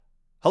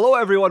Hello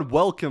everyone,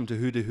 welcome to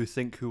Who Do Who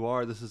Think Who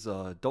Are. This is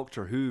a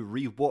Doctor Who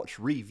rewatch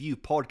review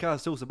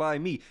podcast hosted by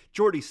me,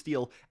 Jordi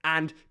Steele,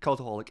 and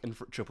cultaholic in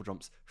Triple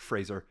Jumps,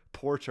 Fraser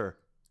Porter.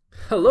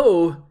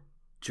 Hello,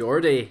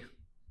 Jordi.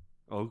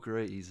 Oh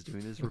great, he's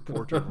doing his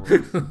reporter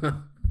voice.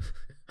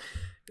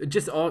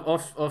 Just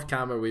off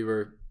camera, we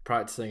were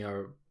practicing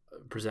our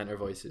presenter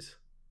voices.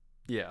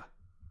 Yeah.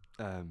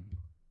 And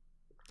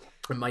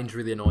mine's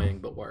really annoying,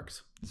 but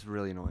works. It's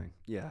really annoying.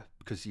 Yeah,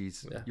 because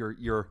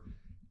you're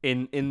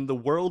in the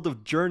world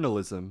of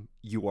journalism,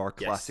 you are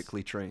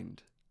classically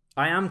trained.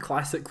 I am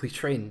classically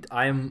trained.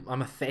 I'm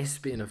a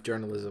thespian of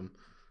journalism.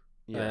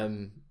 Yeah.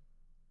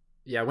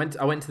 I went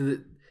to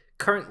the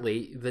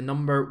currently the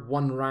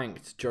 #1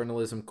 ranked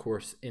journalism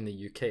course in the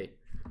UK.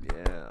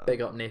 Yeah. Big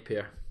up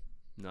Napier.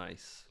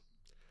 Nice.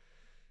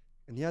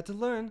 And you had to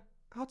learn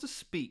how to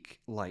speak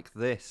like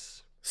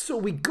this. So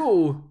we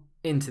go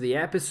into the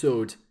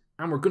episode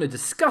and we're going to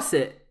discuss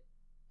it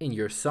in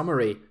your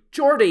summary.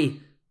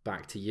 Jordi,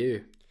 back to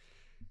you.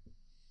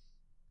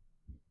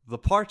 The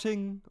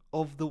Parting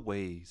of the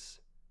Ways,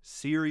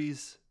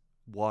 Series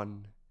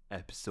 1,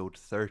 Episode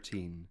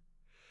 13.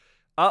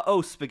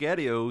 Uh-oh,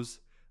 SpaghettiOs.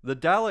 The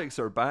Daleks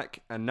are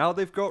back, and now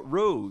they've got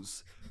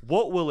Rose.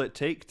 What will it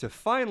take to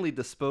finally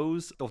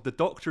dispose of the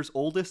Doctor's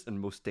oldest and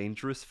most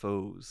dangerous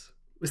foes?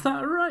 Was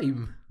that a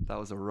rhyme? That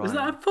was a rhyme. Was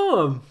that a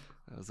poem?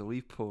 That was a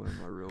wee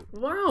poem I wrote.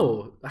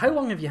 Wow. How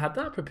long have you had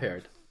that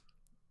prepared?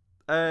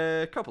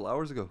 A couple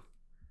hours ago.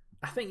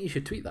 I think you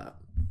should tweet that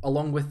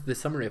along with the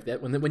summary of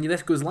that when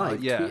this goes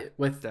live. Yeah, tweet it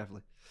with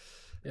definitely.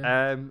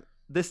 Yeah.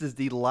 This is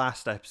the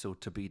last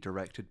episode to be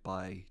directed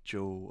by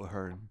Joe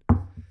Ahern.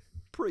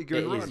 Pretty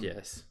good It run.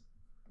 is,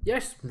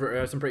 yes,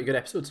 some pretty good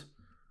episodes.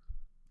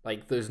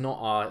 Like there's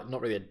not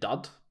really a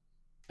dud,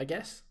 I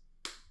guess.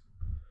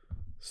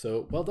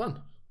 So well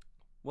done.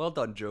 Well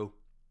done, Joe.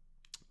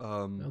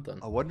 Well done.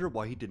 I wonder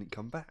why he didn't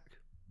come back.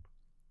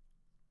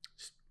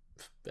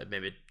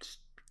 Maybe just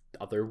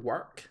other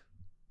work.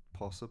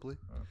 Possibly.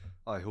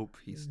 I hope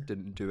he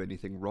didn't do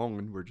anything wrong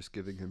and we're just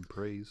giving him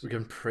praise. We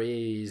can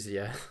praise,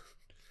 yeah.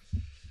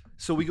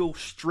 So we go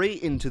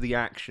straight into the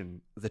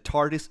action. The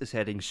TARDIS is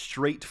heading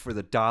straight for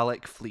the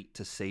Dalek fleet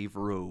to save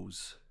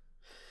Rose.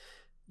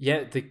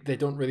 Yeah, they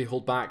don't really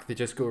hold back. They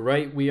just go,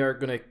 right, we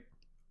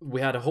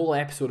had a whole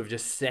episode of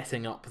just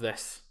setting up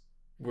this.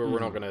 We're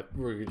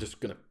just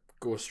gonna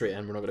go straight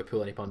in, we're not gonna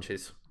pull any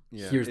punches.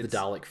 Yeah, Here's the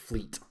Dalek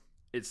fleet.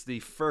 It's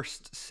the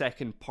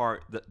second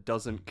part that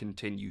doesn't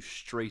continue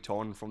straight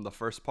on from the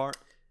first part.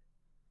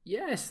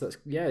 Yes,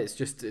 it's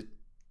just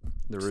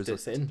There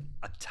is a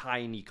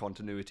tiny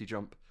continuity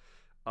jump.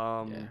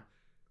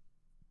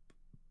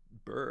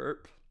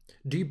 Burp.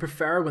 Do you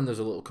prefer when there's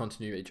a little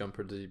continuity jump,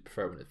 or do you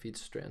prefer when it feeds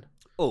straight in?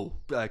 Oh,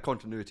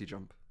 continuity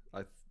jump.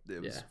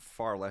 It was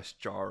far less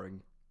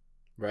jarring.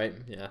 Right,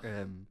 yeah.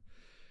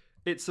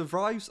 It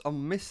survives a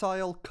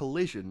missile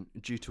collision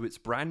due to its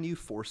brand new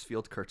force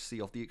field courtesy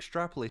of the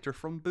extrapolator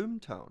from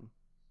Boomtown.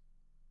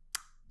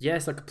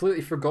 Yes, I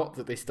completely forgot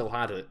that they still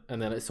had it,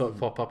 and then it sort of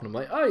pop up and I'm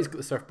like, oh, he's got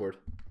the surfboard.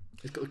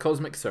 He's got the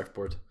cosmic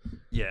surfboard.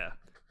 Yeah.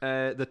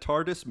 The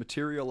TARDIS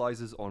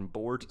materializes on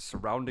board,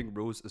 surrounding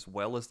Rose as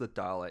well as the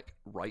Dalek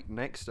right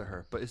next to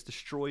her, but is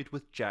destroyed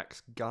with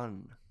Jack's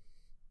gun.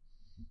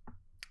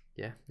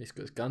 Yeah, he's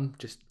got his gun,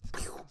 just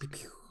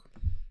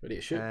ready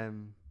to shoot.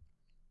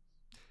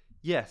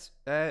 Yes.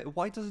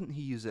 Why doesn't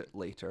he use it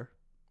later?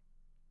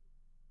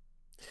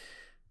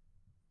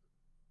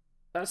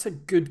 That's a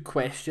good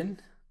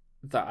question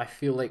that I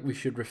feel like we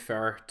should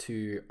refer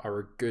to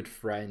our good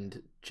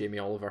friend Jamie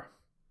Oliver.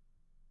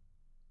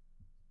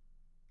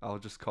 I'll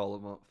just call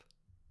him up.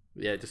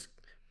 Yeah, just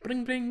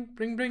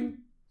bring.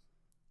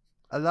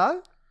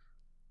 Hello?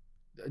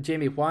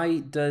 Jamie, why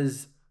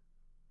does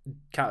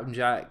Captain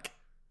Jack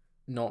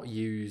not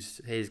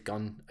use his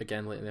gun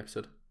again late in the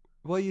episode?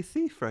 Well, you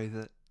see,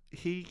 Fraser,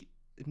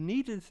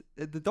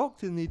 the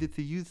Doctor needed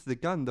to use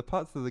the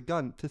parts of the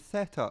gun, to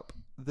set up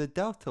the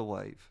delta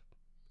wave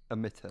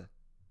emitter.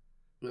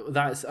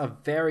 That's a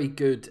very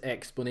good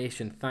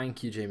explanation.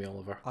 Thank you, Jamie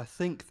Oliver. I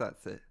think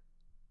that's it.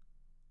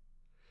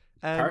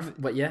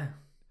 Perfect. But yeah.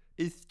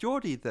 Is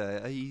Jordi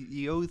there?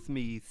 He owes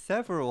me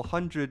several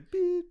hundred.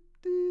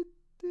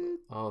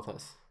 Oh,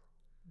 that's.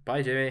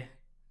 Bye, Jamie.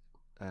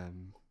 Oh,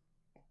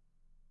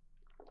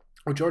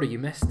 Jordi, you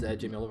missed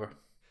Jamie Oliver.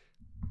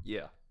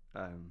 Yeah.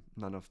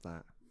 None of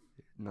that.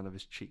 None of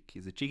his cheek.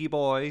 He's a cheeky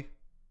boy.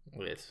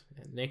 Wait,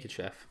 naked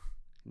chef.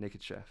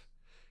 Naked chef.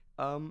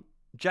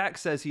 Jack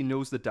says he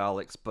knows the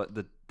Daleks, but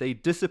they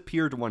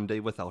disappeared one day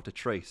without a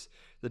trace.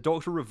 The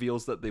Doctor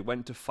reveals that they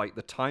went to fight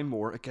the Time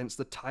War against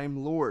the Time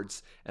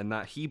Lords, and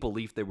that he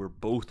believed they were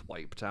both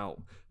wiped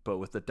out. But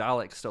with the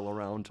Daleks still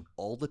around,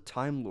 all the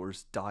Time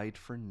Lords died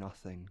for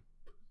nothing.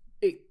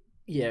 It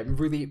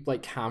really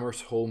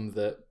hammers home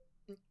that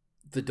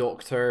the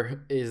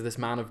Doctor is this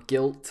man of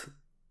guilt,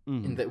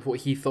 in that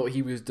what he thought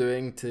he was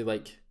doing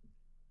to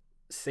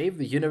save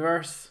the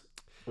universe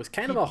was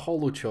kind of a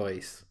hollow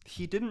choice.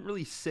 He didn't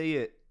really say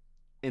it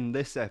in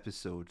this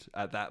episode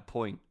at that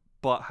point,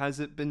 but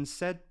has it been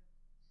said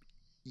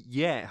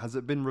yet. Has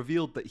it been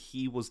revealed that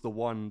he was the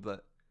one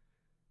that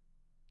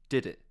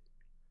did it?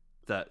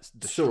 That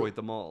destroyed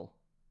them all?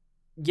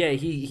 Yeah,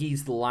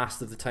 he's the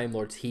last of the Time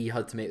Lords. He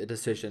had to make the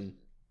decision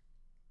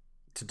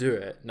to do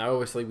it. Now,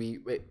 obviously,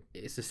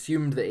 it's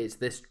assumed that it's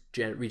this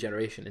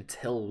regeneration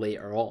until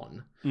later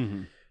on.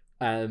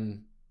 Mm-hmm.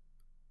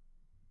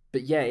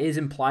 But yeah, it is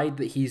implied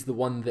that he's the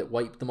one that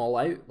wiped them all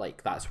out.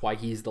 Like, that's why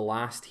he's the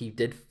last. He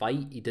did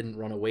fight. He didn't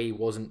run away. He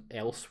wasn't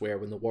elsewhere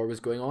when the war was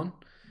going on.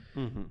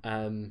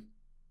 Mm-hmm.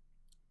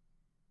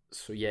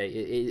 So yeah,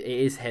 it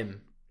is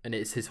him, and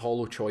it's his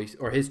hollow choice,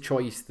 or his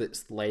choice,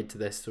 that's led to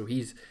this. So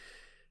he's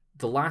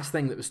the last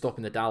thing that was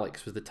stopping the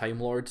Daleks was the Time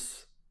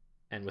Lords,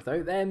 and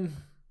without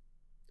them,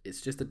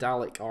 it's just a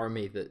Dalek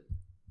army that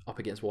up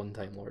against one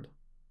Time Lord.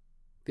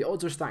 The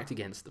odds are stacked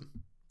against them.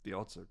 The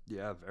odds are,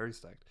 yeah, very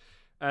stacked.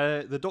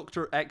 The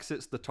Doctor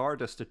exits the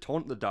TARDIS to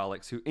taunt the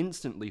Daleks, who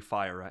instantly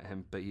fire at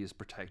him, but he is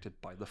protected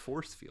by the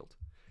force field.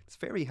 It's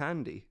very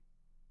handy.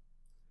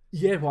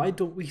 Yeah, why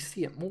don't we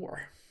see it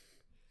more?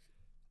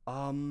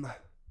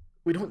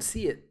 We don't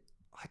see it.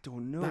 I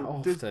don't know. That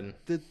often.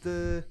 Did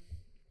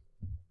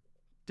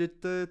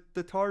the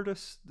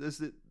TARDIS,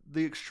 is it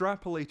the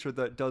extrapolator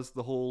that does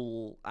the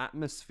whole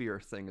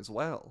atmosphere thing as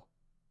well?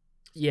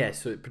 Yeah,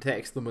 so it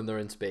protects them when they're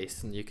in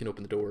space, and you can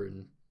open the door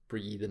and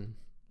breathe, and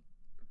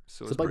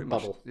so it's a big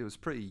bubble. It was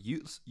pretty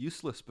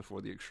useless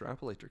before the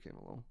extrapolator came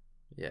along.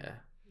 Yeah,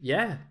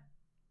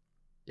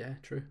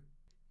 true.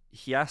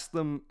 He asked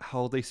them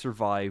how they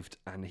survived,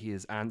 and he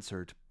is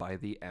answered by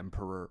the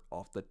Emperor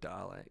of the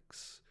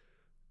Daleks.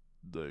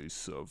 They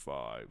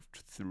survived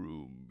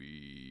through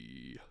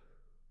me.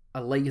 I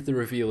like the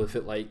reveal of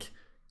it, like,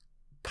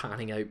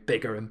 panning out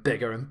bigger and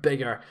bigger and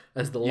bigger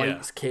as the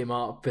lights came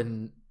up,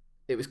 and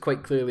it was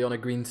quite clearly on a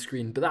green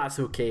screen, but that's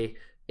okay.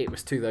 It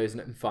was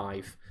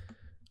 2005.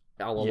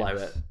 I'll allow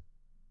it.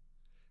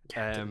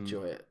 Can't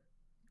enjoy it.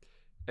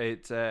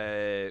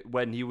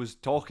 When he was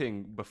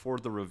talking before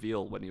the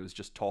reveal, when he was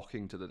just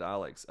talking to the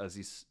Daleks as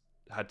he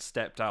had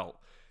stepped out,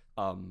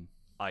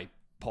 I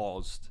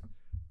paused,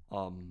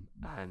 and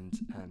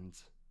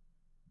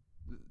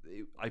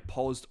I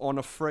paused on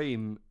a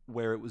frame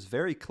where it was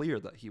very clear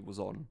that he was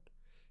on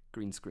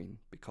green screen,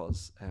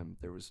 because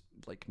there was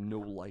like no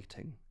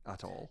lighting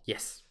at all.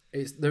 Yes,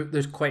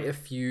 there's quite a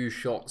few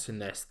shots in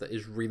this that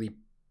is really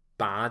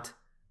bad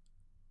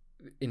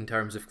in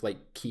terms of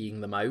like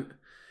keying them out.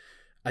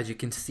 As you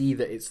can see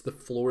that it's the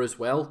floor as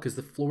well, because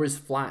the floor is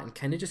flat and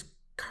kind of just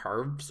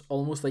curves,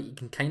 almost like you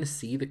can kind of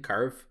see the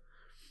curve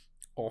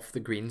off the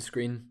green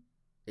screen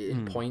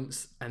in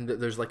points, and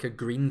that there's like a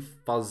green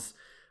fuzz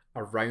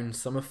around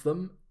some of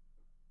them,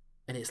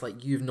 and it's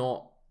like you've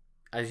not,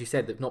 as you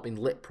said, they've not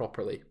been lit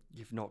properly.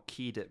 You've not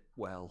keyed it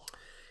well.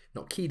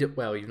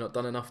 You've not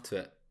done enough to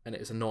it, and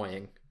it's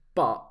annoying.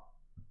 But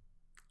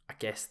I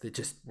guess they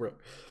just were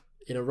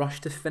in a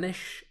rush to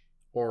finish,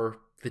 or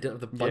they didn't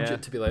have the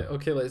budget to be like,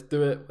 okay, let's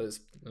do it.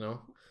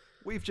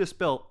 We've just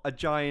built a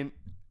giant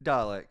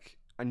Dalek,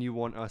 and you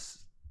want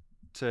us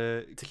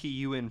to key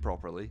you in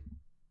properly.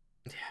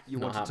 Yeah, you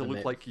want it to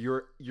look like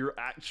you're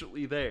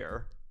actually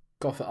there.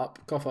 Cough up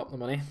the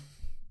money.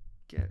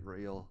 Get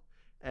real.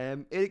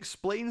 It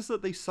explains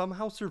that they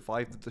somehow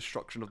survived the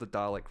destruction of the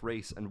Dalek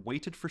race and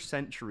waited for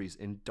centuries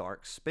in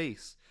dark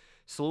space,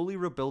 slowly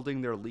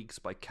rebuilding their leaks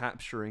by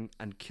capturing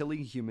and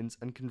killing humans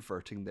and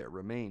converting their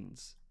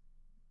remains.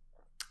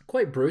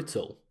 Quite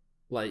brutal.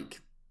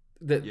 Like,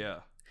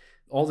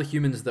 all the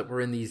humans that were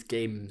in these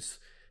games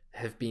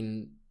have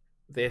been,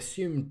 they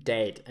assume,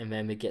 dead, and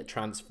then they get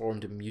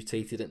transformed and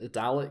mutated into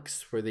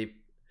Daleks, where they,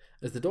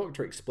 as the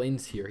Doctor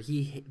explains here,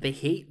 they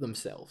hate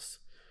themselves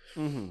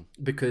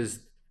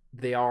because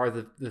they are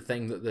the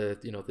thing that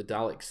the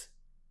Daleks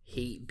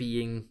hate,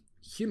 being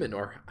human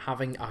or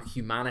having a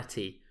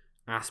humanity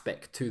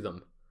aspect to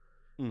them,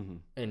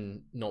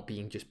 and not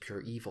being just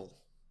pure evil.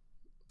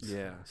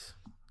 Yes.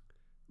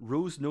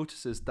 Rose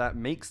notices that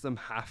makes them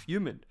half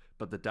human,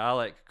 but the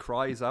Dalek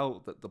cries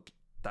out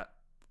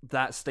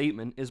that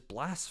statement is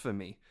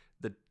blasphemy.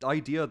 The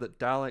idea that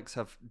Daleks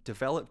have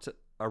developed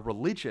a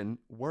religion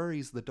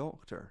worries the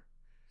Doctor.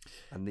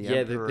 And the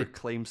Emperor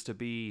claims to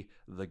be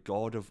the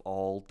god of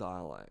all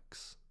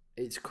Daleks.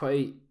 It's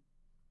quite...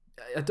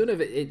 I don't know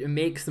if it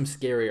makes them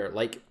scarier.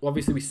 Like,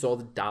 obviously we saw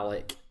the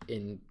Dalek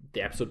in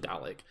the episode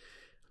Dalek,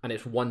 and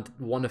it's one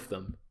of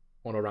them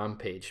on a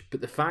rampage.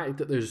 But the fact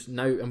that there's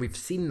now... And we've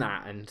seen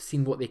that and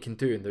seen what they can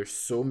do, and there's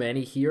so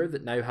many here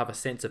that now have a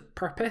sense of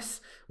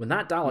purpose, when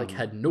that Dalek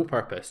had no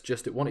purpose,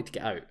 just it wanted to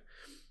get out.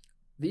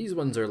 These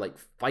ones are like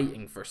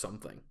fighting for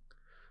something.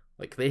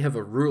 Like, they have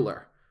a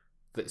ruler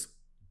that's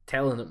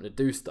telling them to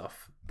do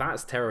stuff.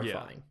 That's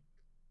terrifying.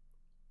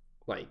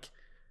 Like,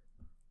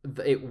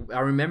 I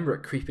remember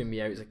it creeping me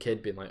out as a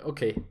kid, being like,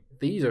 okay,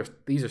 these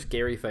are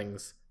scary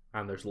things,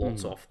 and there's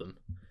lots of them.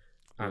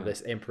 And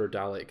this Emperor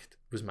Dalek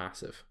was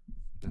massive.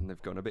 And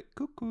they've gone a bit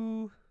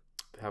cuckoo.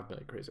 They have been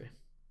a bit crazy.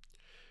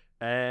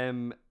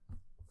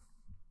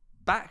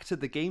 Back to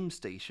the game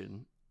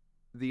station,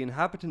 the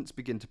inhabitants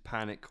begin to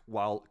panic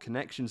while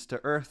connections to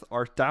Earth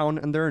are down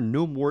and there are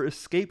no more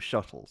escape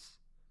shuttles.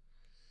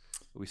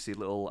 We see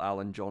little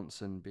Alan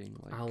Johnson being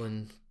like,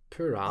 Alan,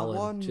 poor Alan. I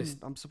won.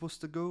 I'm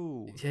supposed to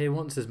go. Yeah, he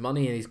wants his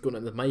money and he's going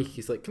to the mic.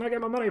 He's like, can I get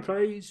my money,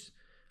 please?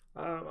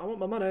 I want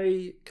my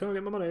money. Can I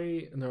get my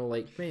money? And they're all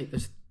like, mate,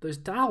 there's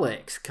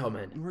Daleks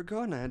coming. We're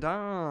gonna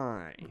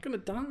die. We're gonna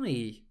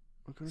die.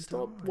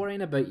 Stop die.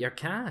 worrying about your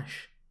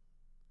cash.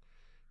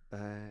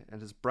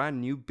 And his brand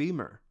new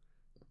Beamer.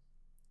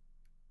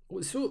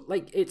 So,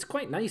 like, it's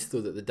quite nice,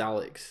 though, that the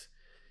Daleks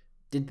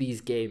did these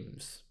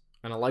games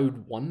and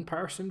allowed one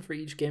person for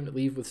each game to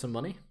leave with some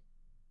money.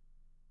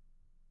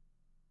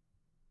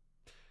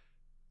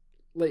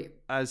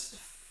 Like, as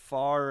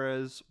far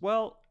as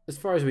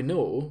we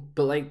know,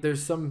 but like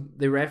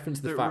they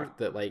reference the fact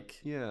that like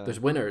there's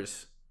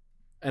winners,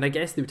 and I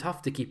guess they would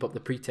have to keep up the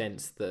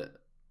pretense that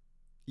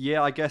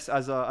I guess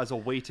as a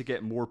way to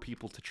get more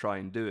people to try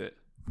and do it,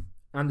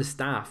 and the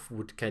staff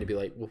would kind of be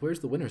like, well, where's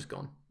the winners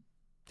gone?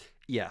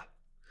 Have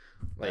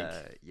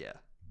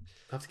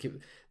to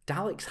keep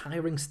Daleks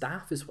hiring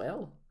staff as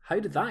well. How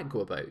did that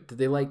go about? Did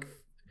they was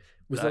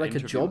there like a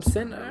job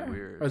center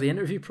really or the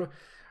interview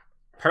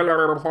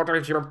hello, what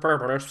is your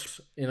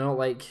purpose? You know,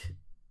 like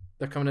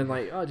they're coming in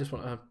like, I'm just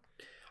looking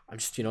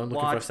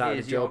for a Saturday job. What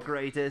is your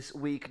greatest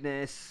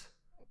weakness?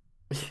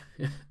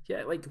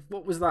 Yeah, like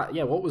what was that?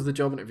 Yeah, what was the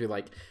job interview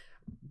like?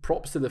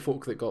 Props to the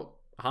folk that got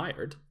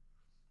hired.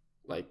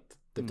 Like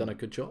they've done a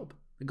good job.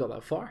 They got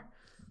that far.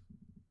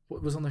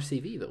 What was on their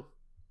CV though?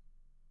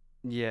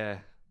 Yeah.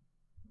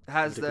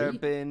 Has there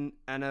been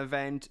an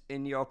event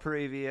in your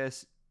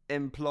previous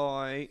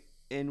employ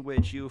in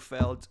which you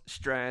felt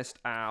stressed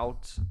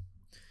out?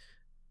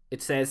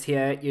 It says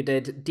here you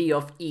did D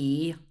of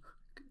E.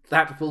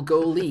 That will go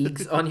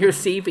leagues on your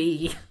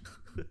CV.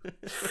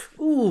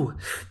 Ooh,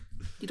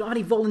 you don't have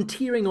any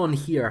volunteering on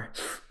here.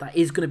 That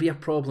is going to be a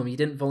problem. You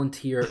didn't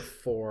volunteer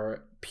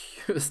for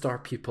star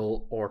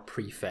pupil or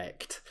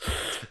prefect.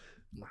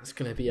 That's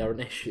going to be an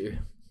issue.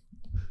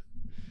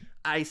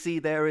 I see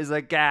there is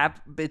a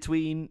gap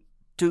between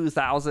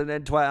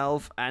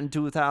 2012 and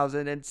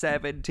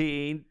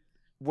 2017.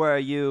 Were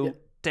you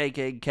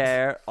taking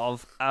care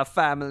of a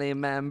family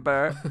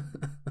member?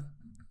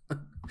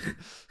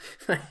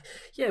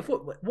 Yeah,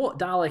 what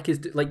Dalek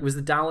is like? Was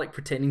the Dalek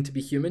pretending to be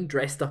human,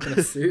 dressed up in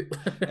a suit?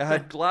 It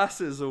had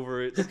glasses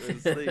over its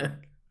thing, a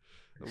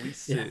wee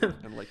suit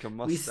and like a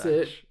mustache. Wee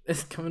suit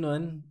is coming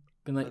on,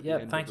 been like,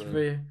 thank you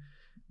for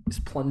this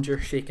plunger,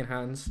 shaking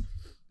hands.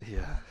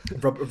 Yeah,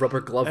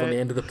 rubber glove on the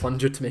end of the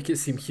plunger to make it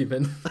seem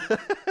human.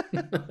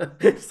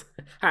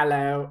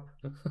 Hello,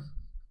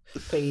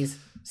 please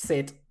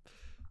sit.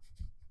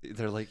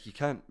 They're like, you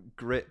can't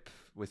grip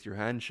with your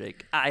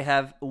handshake. I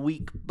have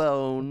weak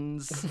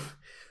bones.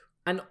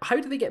 And how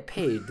do they get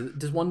paid?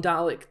 Does one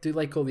Dalek do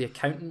like all the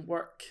accountant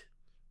work?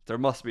 There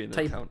must be an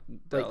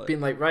accountant Dalek. Like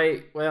being like,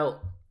 right,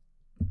 well,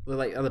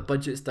 like, the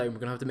budget's down. We're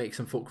gonna have to make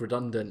some folk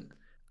redundant.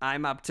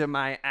 I'm up to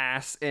my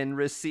ass in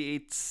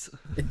receipts.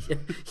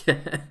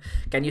 Yeah.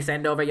 Can you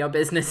send over your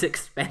business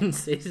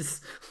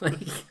expenses?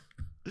 Like,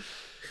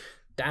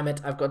 damn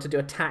it, I've got to do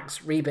a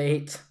tax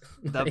rebate.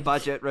 The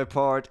budget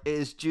report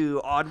is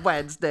due on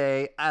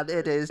Wednesday, and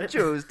it is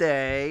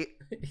Tuesday.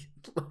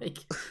 Like,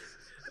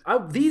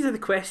 these are the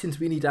questions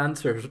we need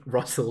answers,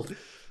 Russell.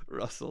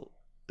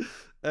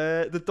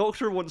 The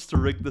Doctor wants to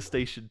rig the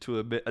station to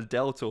emit a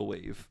delta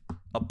wave,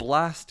 a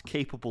blast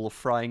capable of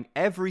frying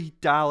every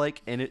Dalek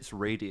in its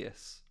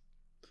radius.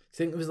 I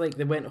think it was like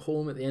they went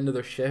home at the end of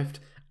their shift.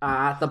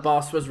 The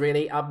boss was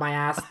really up my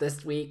ass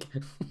this week.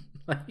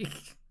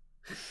 Like,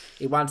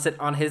 he wants it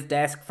on his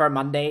desk for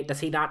Monday. Does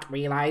he not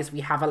realize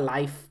we have a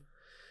life?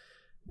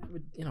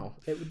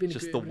 It would be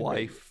just the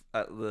wife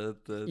at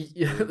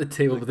the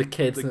table with the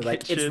kids, and they're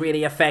like, it's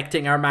really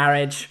affecting our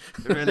marriage.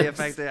 Really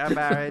affecting our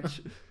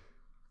marriage.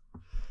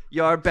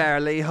 You're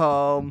barely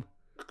home.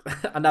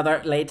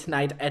 Another late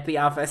night at the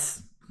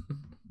office.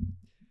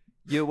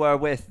 You were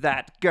with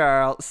that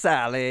girl,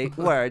 Sally,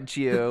 weren't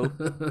you?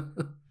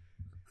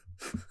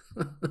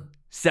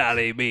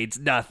 Sally means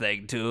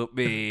nothing to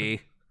me.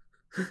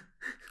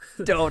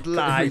 Don't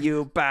lie,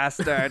 you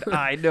bastard.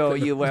 I know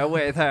you were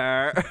with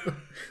her.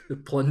 The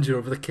plunger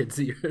over the kid's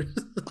ears.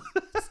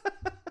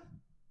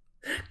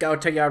 Go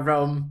to your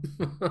room.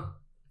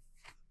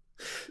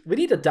 We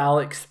need a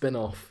Dalek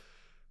spin-off.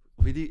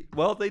 They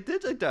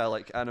did a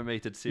Dalek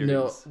animated series.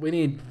 No, we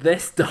need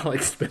this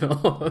Dalek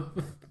spin-off.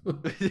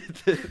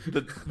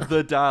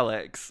 the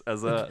Daleks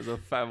as a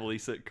family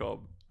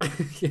sitcom.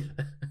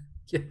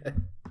 Yeah.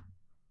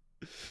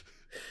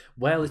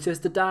 Well, it's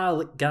just a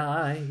Dalek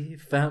guy.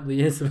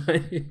 Family is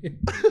mine.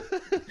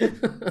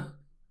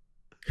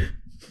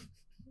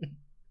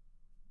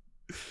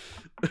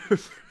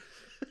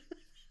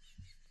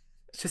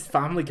 It's just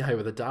Family Guy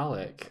with a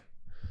Dalek.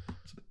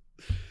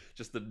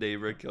 Just the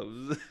neighbor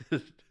comes.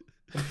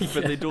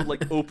 But they don't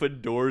like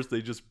open doors,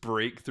 they just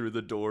break through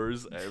the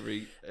doors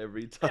every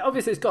time.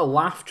 Obviously it's got a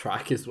laugh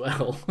track as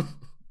well.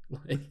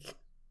 Like,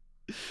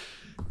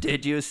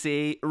 did you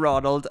see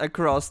Ronald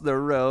across the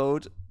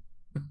road?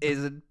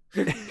 His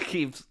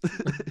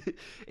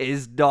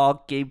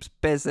dog keeps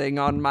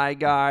pissing on my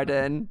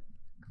garden.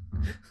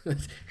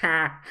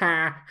 Ha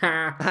ha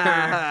ha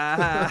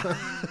ha.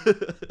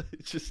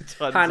 Just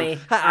tons Honey,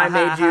 of I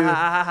made you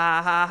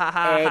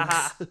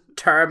eggs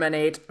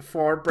terminate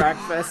for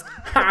breakfast.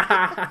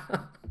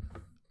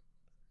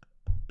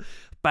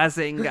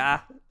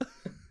 Bazinga.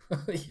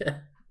 Yeah.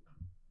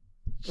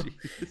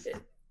 Jesus.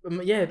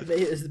 Yeah,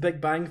 it's the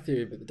Big Bang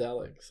Theory with the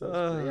Daleks.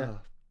 So yeah.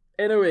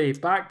 Anyway,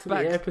 back to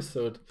the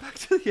episode. Back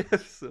to the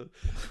episode.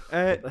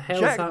 What the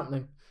hell is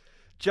happening?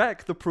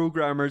 Jack, the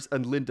programmers,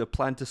 and Linda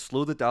plan to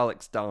slow the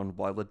Daleks down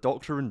while the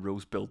Doctor and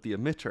Rose build the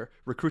emitter,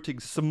 recruiting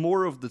some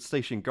more of the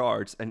station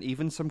guards and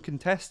even some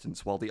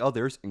contestants, while the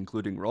others,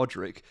 including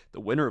Roderick, the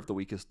winner of the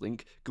Weakest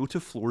Link, go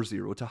to Floor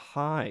Zero to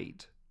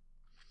hide.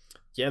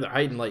 Yeah, they're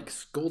hiding like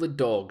scolded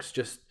dogs,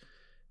 just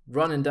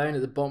running down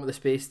at the bottom of the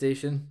space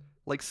station.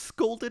 Like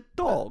scolded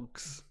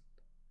dogs?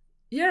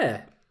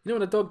 Yeah. You know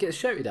when a dog gets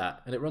shouted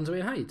at and it runs away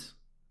and hides?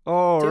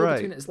 Oh, Tail right.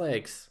 between its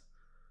legs.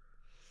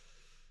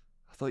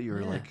 I thought you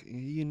were like,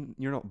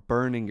 you're not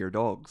burning your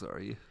dogs, are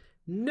you?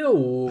 No,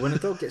 when a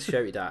dog gets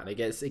shouted at and it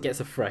gets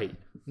a fright.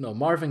 No,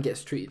 Marvin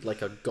gets treated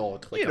like a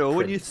god, like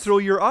when you throw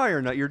your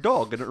iron at your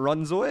dog and it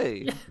runs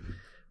away. Yeah.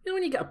 You know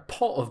when you get a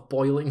pot of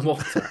boiling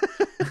water,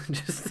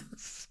 just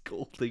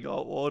scalding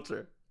hot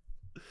water.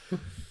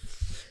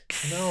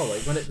 No,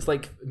 like when it's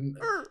like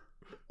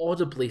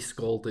audibly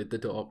scalded the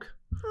dog.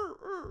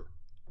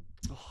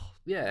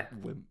 Yeah,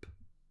 wimp.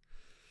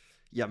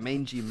 Yeah,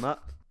 mangy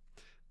mutt.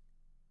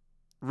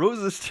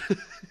 Roses.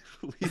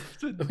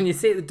 When you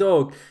say to the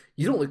dog,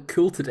 "You don't look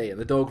cool today," and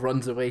the dog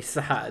runs away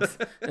sad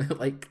and it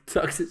like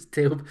tucks its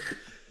tail.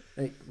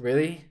 Like,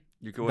 really?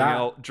 You're going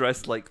out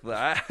dressed like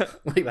that?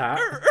 Like that?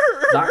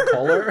 That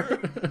collar?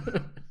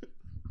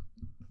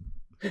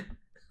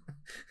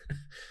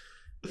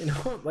 You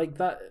know, like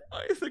that.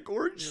 I think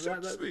orange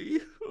suits me.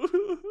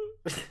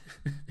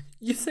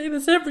 You say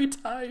this every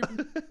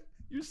time.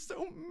 You're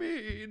so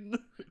mean.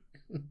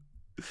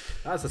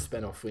 That's a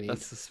spin-off we need.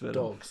 That's a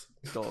spin-off.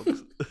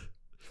 Dogs.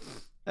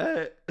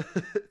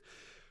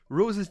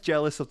 Rose is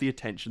jealous of the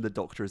attention the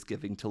Doctor is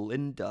giving to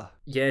Linda.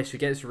 Yeah, she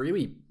gets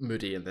really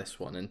moody in this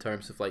one in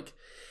terms of like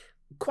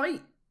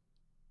quite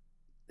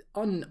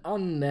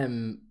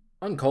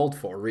uncalled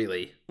for,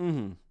 really.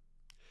 Mm-hmm.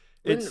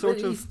 It's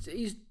sort of.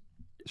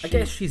 I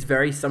guess she's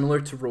very similar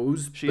to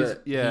Rose,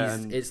 but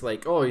it's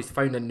like, oh, he's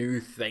found a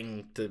new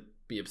thing to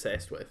be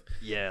obsessed with.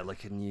 Yeah,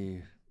 like a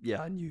new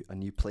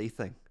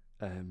plaything.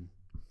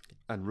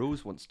 And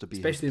Rose wants to be,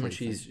 especially when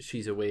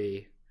she's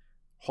away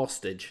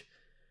hostage,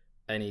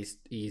 and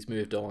he's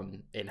moved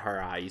on in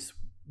her eyes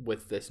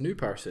with this new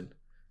person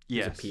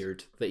who's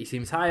appeared that he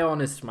seems high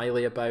on, is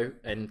smiley about,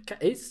 and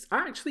it's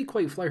actually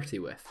quite flirty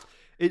with.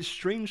 It's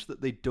strange that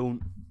they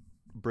don't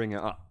bring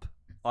it up.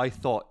 I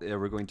thought they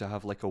were going to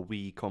have like a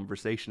wee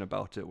conversation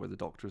about it where the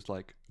Doctor's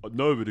like,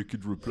 nobody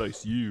could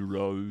replace you,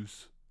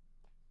 Rose.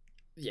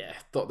 Yeah,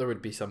 thought there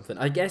would be something.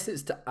 I guess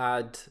it's to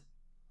add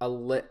a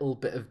little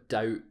bit of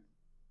doubt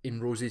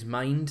in Rose's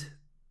mind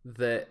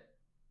that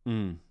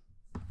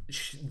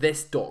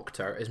this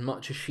Doctor, as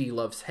much as she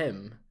loves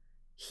him,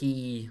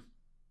 they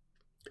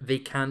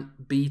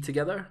can't be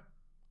together.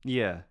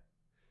 Yeah.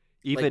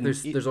 Even like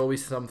there's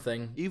always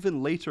something.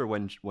 Even later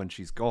when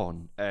she's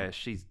gone,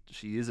 she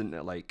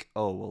isn't like,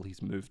 oh well,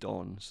 he's moved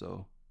on,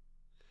 so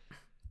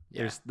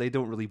they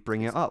don't really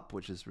bring it up,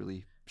 which is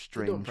really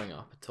strange. They don't bring it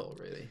up at all,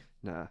 really.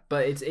 Nah.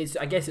 But it's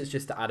I guess it's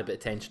just to add a bit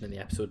of tension in the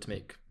episode to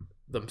make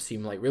them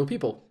seem like real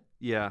people.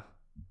 Yeah.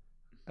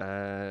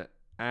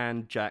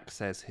 And Jack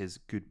says his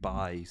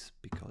goodbyes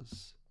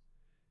because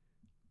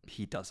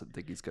he doesn't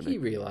think he's gonna. He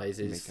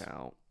realizes make it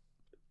out.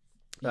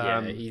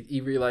 Yeah,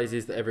 he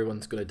realizes that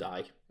everyone's gonna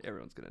die.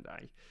 Everyone's gonna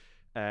die.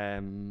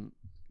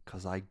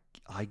 Because I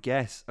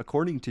guess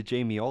according to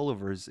Jamie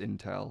Oliver's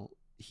intel,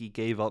 he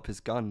gave up his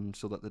gun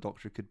so that the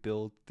Doctor could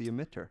build the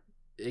emitter.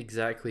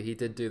 Exactly, he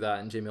did do that,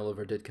 and Jamie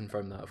Oliver did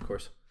confirm that, of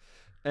course.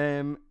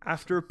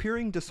 After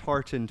appearing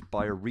disheartened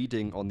by a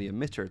reading on the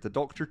emitter, the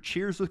Doctor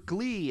cheers with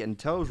glee and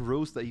tells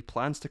Rose that he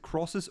plans to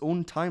cross his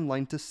own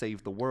timeline to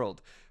save the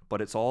world,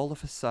 but it's all a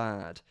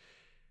facade.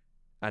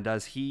 And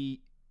as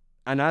he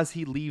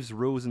leaves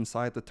Rose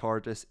inside the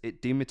TARDIS,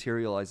 it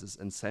dematerializes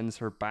and sends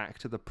her back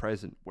to the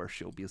present where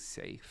she'll be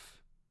safe.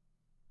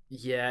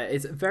 Yeah,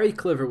 it's a very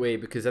clever way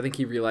because I think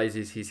he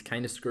realizes he's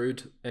kind of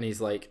screwed and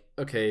he's like,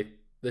 okay,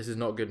 this is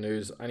not good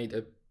news. I need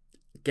to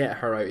get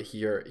her out of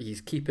here.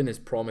 He's keeping his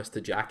promise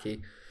to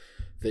Jackie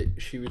that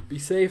she would be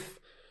safe.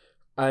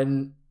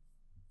 And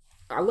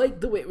I like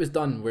the way it was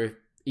done where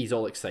he's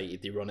all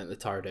excited. They run into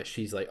the TARDIS.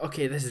 She's like,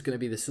 okay, this is going to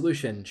be the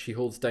solution. She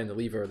holds down the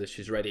lever that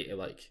she's ready to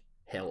like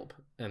help.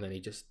 And then he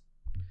just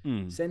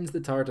sends the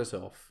TARDIS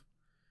off.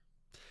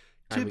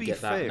 And we get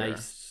that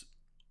nice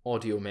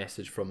audio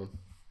message from him.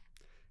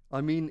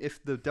 I mean,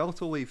 if the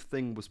Delta Wave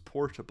thing was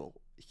portable,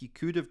 he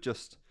could have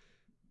just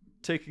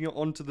taken it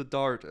onto the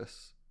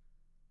TARDIS,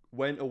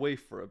 went away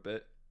for a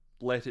bit,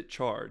 let it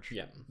charge,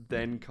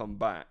 then come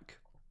back.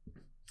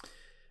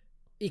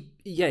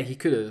 He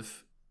could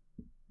have,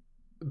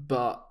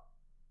 but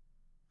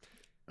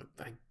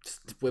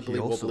Just wibbly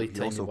wobbly He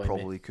tiny also wimey.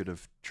 probably could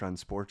have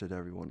transported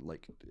everyone.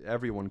 Like,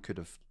 everyone could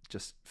have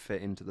just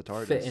fit into the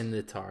TARDIS. Fit in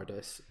the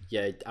TARDIS.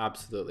 Yeah,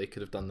 absolutely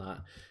could have done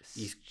that.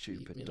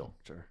 Stupid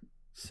Doctor.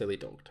 Silly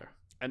Doctor.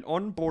 An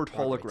onboard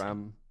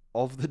hologram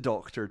of the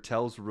Doctor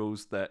tells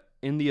Rose that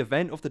in the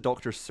event of the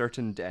Doctor's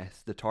certain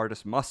death, the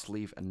TARDIS must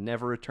leave and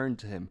never return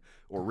to him,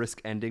 or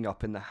risk ending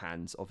up in the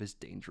hands of his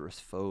dangerous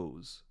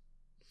foes.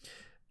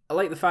 I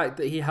like the fact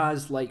that he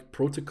has like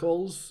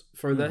protocols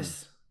for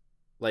this.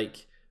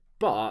 Like,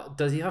 but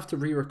does he have to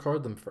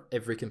re-record them for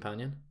every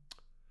companion?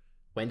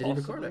 When did he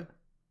record it?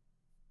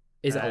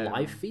 Is it a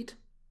live feed?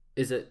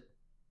 Is it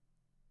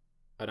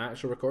an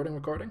actual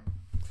recording?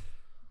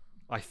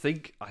 I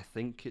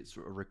think it's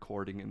a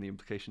recording, and the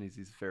implication is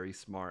he's very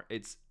smart.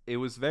 It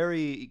was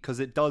very, because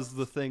it does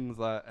the thing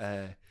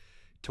that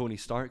Tony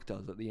Stark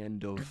does at the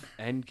end of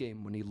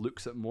Endgame when he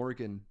looks at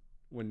Morgan,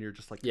 when you're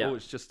just like, oh,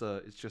 it's just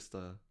a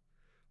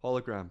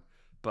hologram.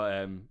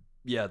 But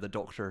the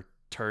Doctor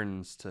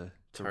turns to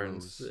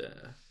Rose.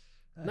 Yeah.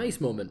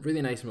 Nice moment,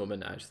 really nice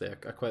moment actually. I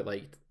quite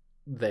liked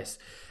this,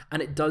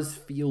 and it does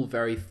feel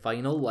very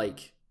final,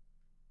 like.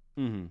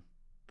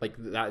 Like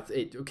that's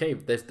it. Okay,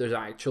 there's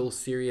actual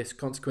serious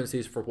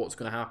consequences for what's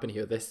going to happen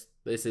here. This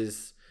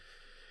is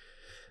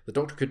the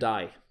Doctor could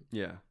die.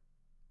 Yeah,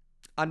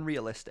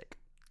 unrealistic.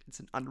 It's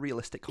an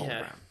unrealistic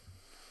hologram.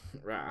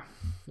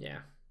 Yeah,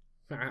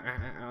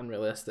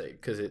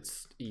 unrealistic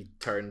because he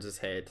turns his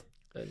head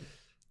and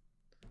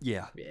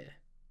yeah.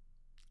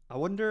 I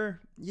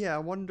wonder.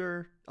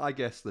 I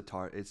guess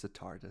it's a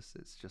TARDIS.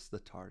 It's just the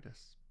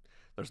TARDIS.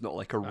 There's not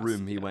like a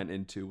room he went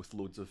into with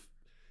loads of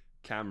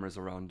cameras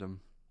around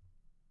him.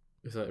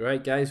 He's like,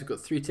 right, guys, we've got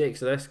 3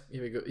 takes of this.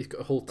 Here we go. He's got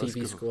a whole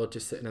TV squad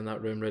just sitting in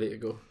that room ready to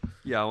go.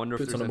 Yeah, I wonder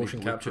Puts if there's on a any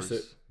motion capture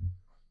suit.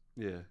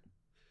 Yeah.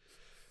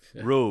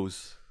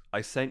 Rose,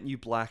 I sent you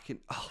I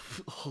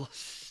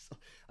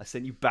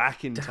sent you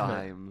back in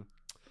time.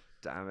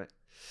 Damn it.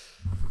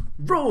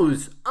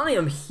 Rose, I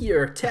am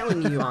here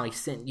telling you I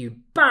sent you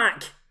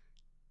back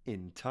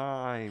in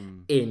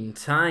time. In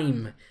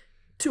time.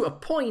 To a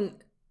point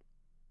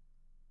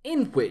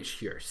in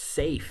which you're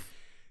safe.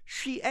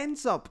 She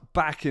ends up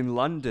back in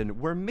London,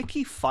 where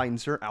Mickey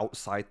finds her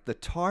outside the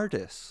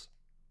TARDIS.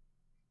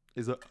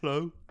 Is that,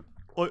 hello?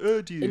 I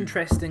heard you.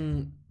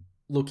 Interesting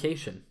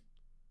location.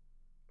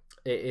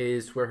 It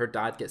is where her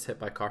dad gets hit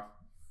by a car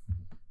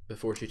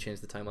before she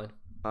changed the timeline.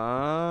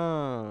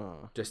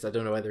 Just, I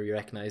don't know whether you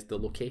recognise the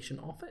location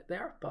of it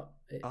there, but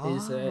it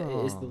is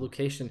the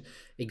location,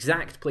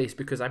 exact place,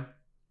 because I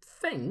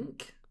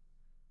think,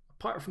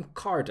 apart from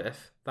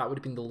Cardiff, that would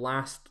have been the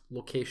last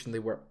location they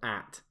were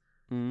at.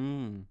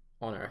 On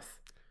Earth.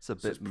 It's a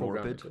bit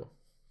morbid.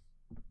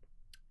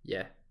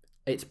 Yeah.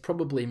 It's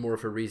probably more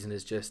of a reason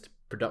is just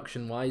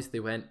production wise.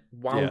 They went,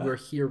 while we're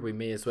here, we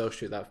may as well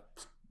shoot that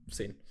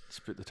scene. Let's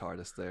put the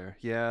TARDIS there.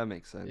 Yeah,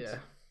 makes sense. Yeah.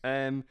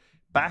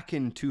 Back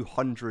in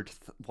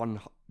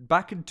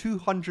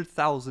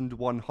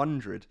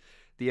 200,100,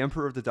 the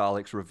Emperor of the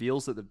Daleks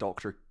reveals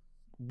that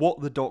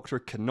what the Doctor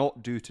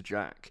cannot do to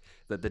Jack,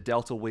 that the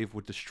Delta Wave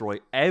would destroy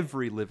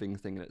every living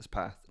thing in its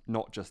path,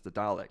 not just the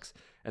Daleks,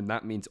 and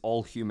that means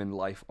all human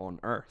life on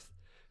Earth.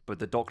 But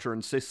the Doctor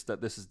insists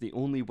that this is the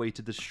only way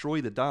to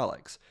destroy the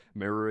Daleks,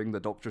 mirroring the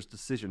Doctor's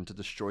decision to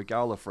destroy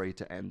Gallifrey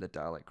to end the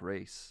Dalek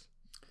race.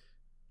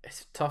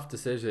 It's a tough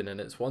decision, and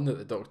it's one that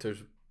the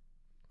Doctor's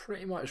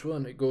pretty much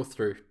willing to go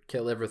through,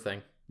 kill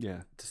everything,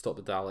 to stop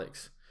the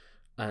Daleks.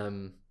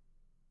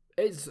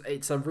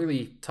 It's a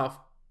really tough,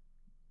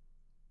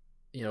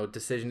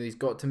 decision that he's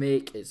got to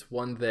make. It's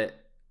one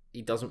that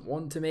he doesn't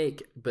want to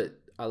make, but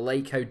I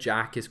like how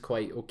Jack is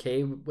quite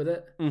okay with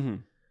it.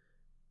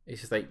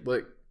 It's just like,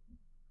 look,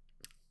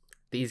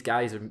 these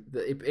guys are.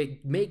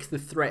 It makes the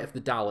threat of the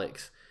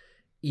Daleks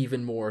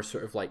even more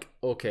sort of like,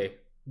 okay,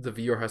 the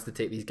viewer has to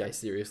take these guys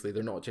seriously.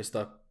 They're not just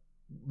a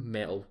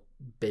metal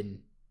bin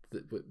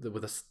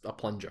with a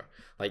plunger.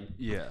 Like,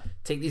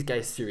 take these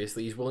guys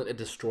seriously. He's willing to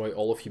destroy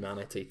all of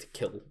humanity to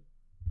kill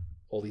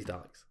all these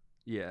Daleks.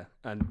 Yeah,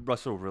 and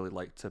Russell really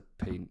liked to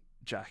paint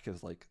Jack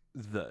as like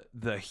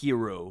the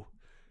hero,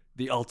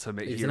 the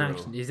ultimate hero.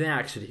 He's an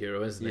action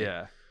hero, isn't he?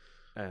 Yeah.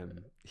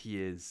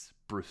 He is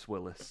Bruce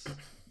Willis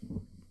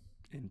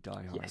in Die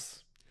Hard.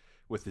 Yes.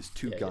 With his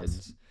 2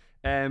 guns.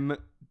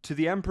 To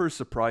the Emperor's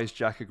surprise,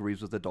 Jack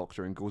agrees with the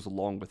Doctor and goes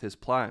along with his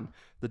plan.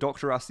 The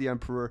Doctor asks the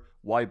Emperor,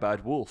 why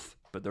Bad Wolf?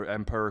 But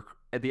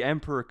the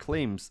Emperor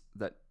claims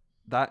that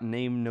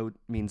name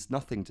means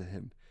nothing to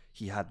him.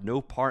 He had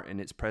no part in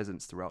its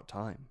presence throughout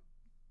time.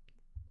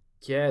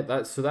 Yeah,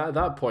 at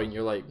that point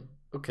you're like,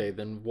 okay,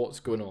 then what's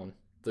going on?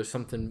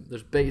 Something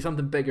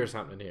bigger's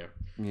happening here.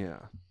 Yeah.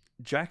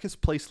 Jack has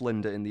placed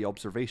Linda in the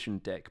observation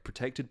deck,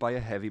 protected by a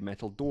heavy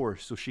metal door,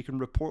 so she can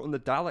report on the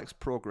Daleks'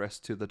 progress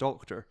to the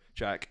Doctor,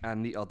 Jack,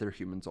 and the other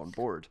humans on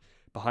board.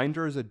 Behind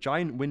her is a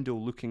giant window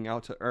looking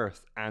out at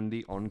Earth and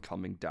the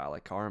oncoming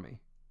Dalek army.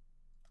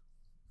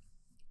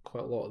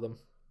 Quite a lot of them.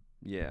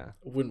 Yeah.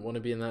 I wouldn't want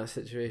to be in that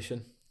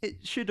situation.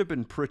 It should have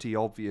been pretty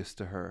obvious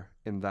to her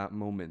in that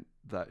moment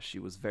that she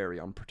was very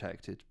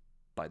unprotected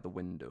by the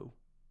window.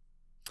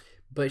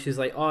 But she's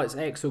like, oh, it's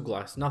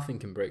exoglass. Nothing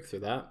can break through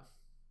that.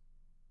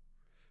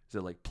 Is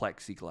it like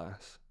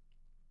plexiglass?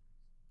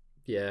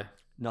 Yeah.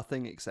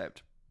 Nothing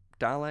except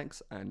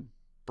Daleks and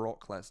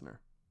Brock Lesnar.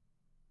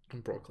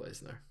 And Brock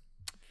Lesnar.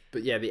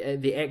 But yeah,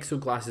 the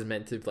exoglass is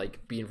meant to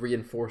like be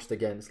reinforced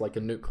against like a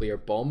nuclear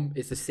bomb.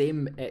 It's the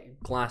same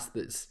glass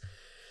that's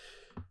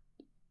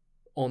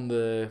on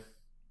the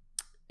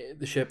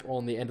ship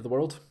on the end of the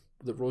world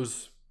that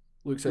Rose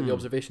looks at the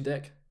observation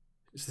deck.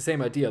 It's the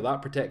same idea.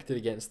 That protected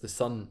against the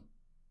sun,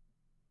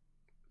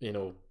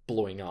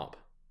 blowing up.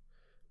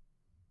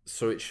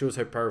 So it shows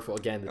how powerful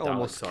again the Daleks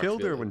almost are.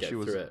 Killed her when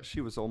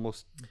she was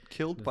almost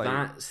killed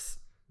by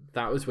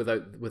that was with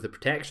the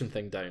protection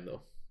thing down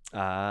though.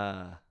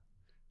 Ah.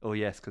 Oh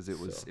yes, because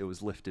it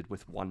was lifted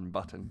with one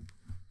button.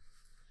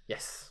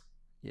 Yes.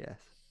 Yes.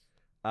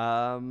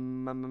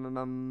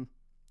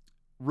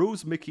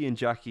 Rose, Mickey, and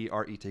Jackie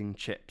are eating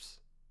chips.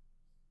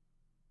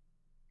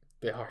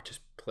 They are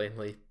just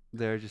plainly.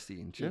 They're just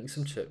eating chips. Eating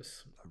some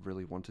chips. I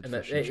really wanted and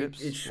fish and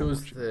chips. It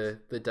shows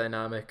the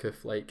dynamic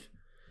of like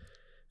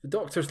the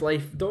Doctor's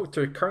life.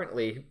 Doctor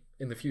currently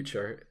in the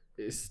future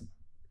is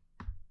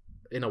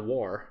in a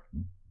war,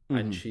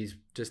 and she's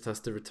just has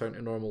to return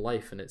to normal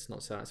life, and it's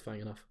not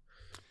satisfying enough.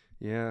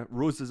 Yeah,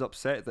 Rose is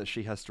upset that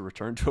she has to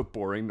return to a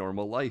boring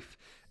normal life.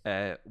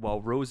 While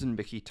Rose and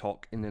Mickey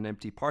talk in an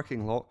empty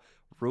parking lot,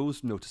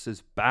 Rose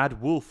notices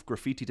 "Bad Wolf"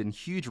 graffitied in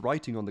huge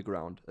writing on the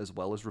ground, as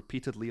well as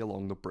repeatedly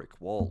along the brick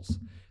walls.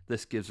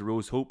 This gives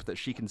Rose hope that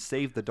she can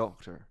save the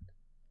Doctor.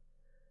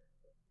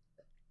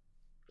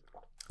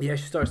 Yeah,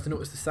 she starts to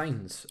notice the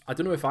signs. I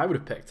don't know if I would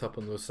have picked up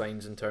on those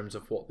signs in terms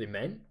of what they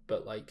meant,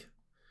 but like,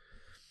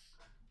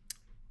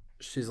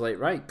 she's like,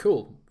 right,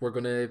 cool,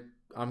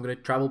 I'm gonna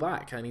travel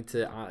back. I need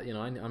to,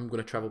 I'm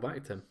gonna travel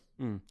back to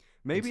him.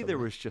 Maybe there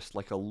was just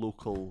like a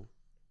local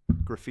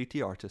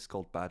graffiti artist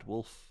called Bad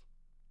Wolf.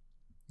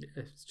 Yeah,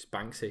 it's just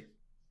Banksy.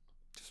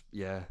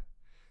 Yeah.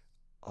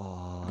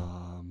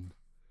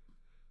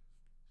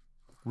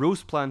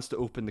 Rose plans to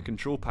open the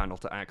control panel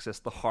to access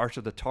the heart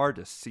of the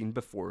TARDIS seen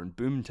before in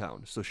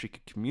Boomtown, so she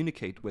could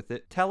communicate with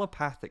it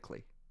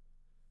telepathically.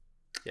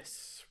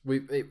 Yes.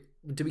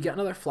 Do we get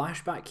another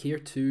flashback here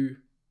to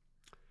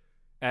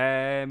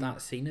that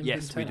scene in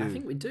yes, Boomtown? we do. I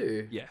think we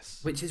do.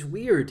 Yes. Which is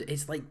weird.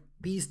 It's like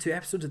these two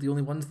episodes are the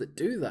only ones that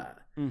do that.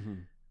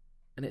 Mm-hmm.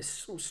 And it's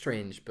so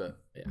strange, but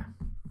yeah.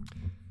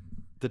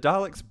 The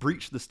Daleks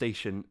breach the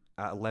station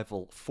at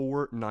level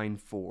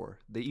 494.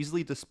 They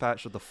easily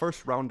dispatch the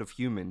first round of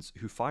humans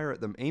who fire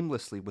at them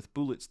aimlessly with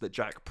bullets that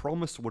Jack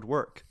promised would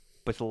work,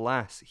 but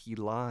alas, he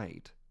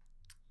lied.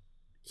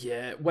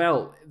 Yeah,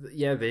 well,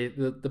 yeah,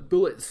 the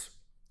bullets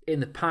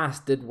in the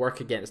past did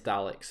work against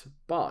Daleks,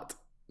 but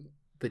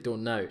they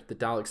don't now. The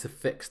Daleks have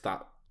fixed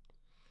that.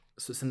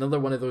 So it's another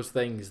one of those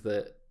things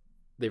that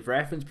they've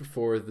referenced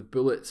before. The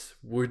bullets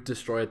would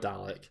destroy a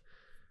Dalek.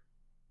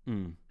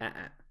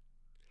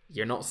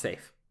 You're not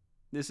safe.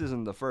 This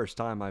isn't the first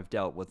time I've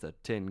dealt with a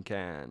tin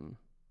can.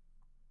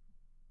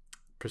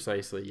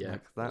 Precisely, yeah.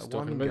 Like that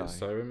one guy.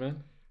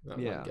 Cyberman? That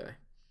one guy.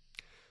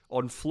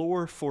 On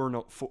floor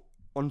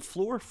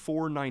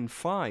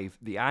 495,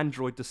 the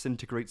android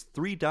disintegrates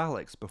 3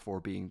 Daleks before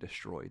being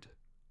destroyed.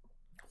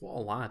 What a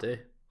lad, eh?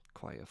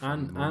 Quite a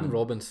fun moment. Anne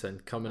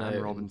Robinson coming out.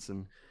 Anne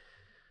Robinson.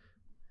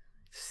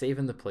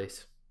 Saving the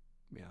place.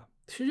 Yeah.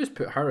 They should just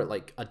put her at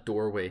like a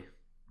doorway.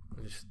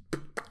 Just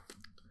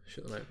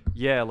shut them out.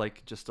 Yeah,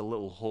 like just a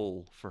little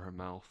hole for her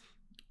mouth.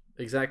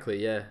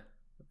 Exactly, yeah.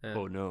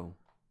 Oh no.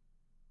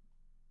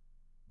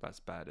 That's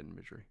bad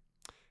imagery.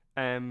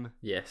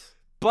 Yes.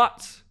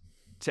 But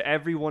to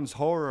everyone's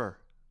horror,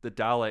 the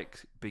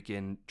Daleks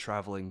begin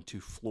traveling to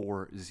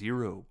floor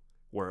 0,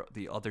 where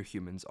the other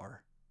humans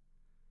are.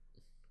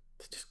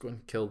 They just go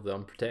and kill the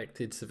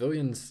unprotected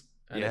civilians.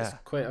 And yeah. It's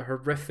quite a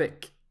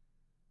horrific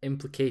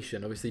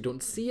implication. Obviously you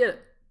don't see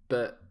it,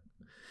 but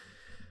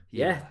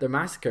yeah, they're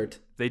massacred.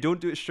 They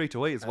don't do it straight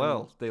away as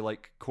well. They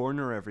like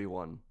corner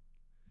everyone.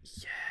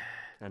 Yeah.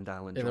 And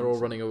Alan Johnson. And they're all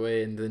running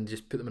away and then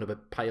just put them in a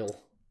big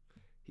pile.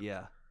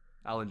 Yeah.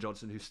 Alan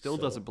Johnson, who still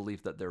doesn't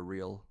believe that they're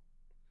real.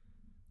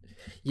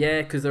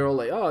 Yeah, because they're all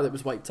like, oh, that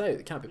was wiped out.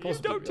 It can't be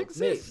possible. You don't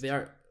exist.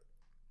 Mate,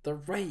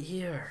 they're right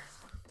here.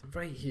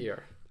 They're right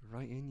here. They're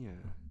right in you.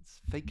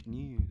 It's fake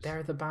news.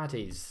 They're the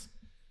baddies.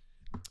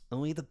 Are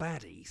we the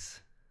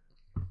baddies?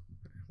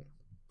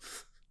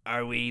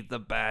 Are we the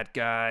bad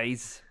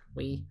guys?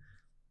 We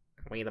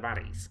the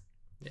baddies.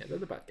 Yeah, they're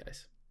the bad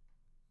guys.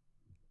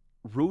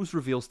 Rose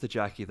reveals to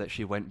Jackie that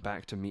she went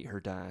back to meet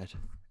her dad,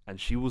 and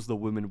she was the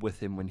woman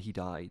with him when he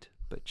died,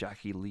 but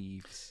Jackie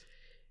leaves.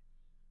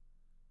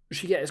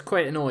 She gets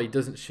quite annoyed,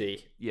 doesn't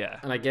she? Yeah.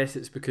 And I guess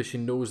it's because she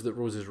knows that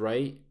Rose is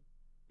right.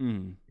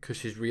 Because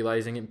she's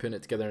realising it and putting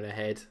it together in her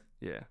head.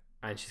 Yeah.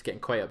 And she's getting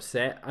quite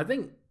upset. I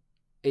think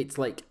it's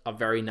like a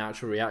very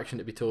natural reaction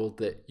to be told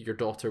that your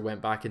daughter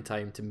went back in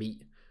time to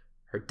meet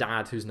her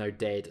dad, who's now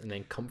dead, and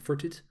then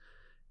comforted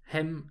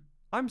him.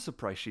 I'm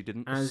surprised she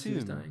didn't as he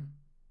was assume. dying.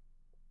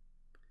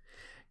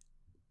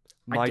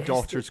 My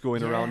daughter's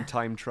going around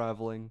time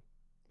traveling.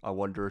 I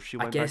wonder if she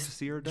went back to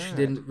see her dad. She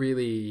didn't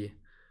really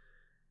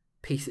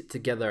piece it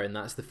together, and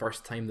that's the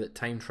first time that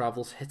time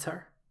travel's hit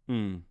her.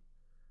 Mm.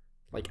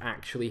 Like,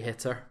 actually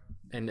hit her.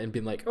 And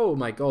being like, oh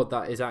my god,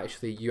 that is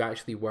actually, you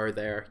actually were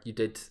there. You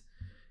did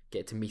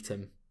get to meet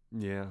him.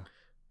 Yeah.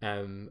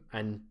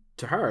 And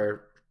to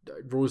her,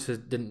 Rose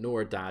didn't know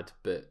her dad,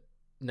 but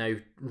now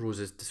Rose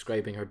is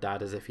describing her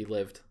dad as if he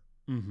lived.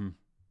 Mm-hmm.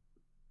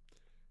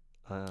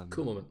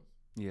 Cool moment.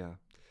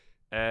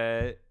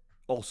 Yeah.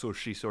 Also,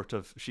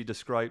 she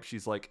described,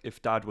 she's like,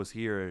 if Dad was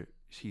here,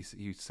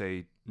 he'd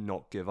say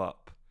not give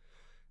up.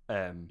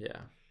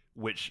 Yeah.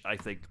 Which I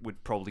think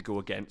would probably go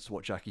against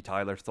what Jackie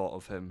Tyler thought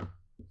of him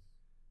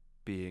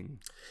being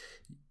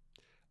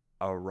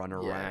a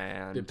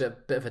runaround.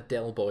 Bit of a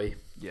Del boy.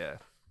 Yeah.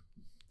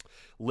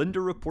 Linda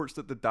reports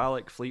that the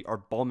Dalek fleet are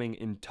bombing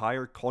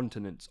entire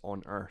continents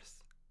on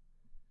Earth.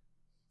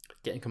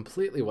 Getting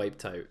completely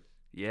wiped out.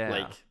 Yeah.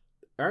 Like,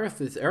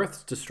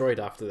 Earth's destroyed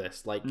after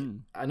this. Like,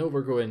 I know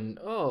we're going,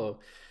 oh,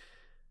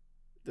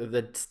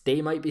 the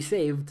day might be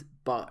saved,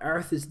 but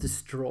Earth is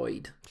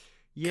destroyed.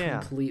 Yeah.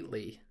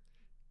 Completely.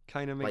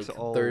 Kind of makes like, it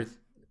all...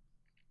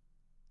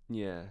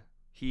 Yeah.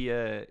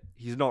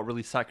 He's not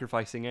really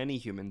sacrificing any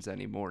humans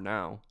anymore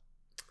now.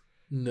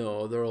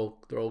 No, they're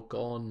all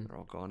gone. They're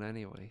all gone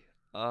anyway.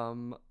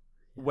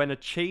 When a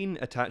chain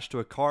attached to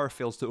a car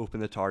fails to open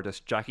the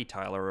TARDIS, Jackie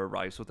Tyler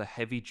arrives with a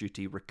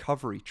heavy-duty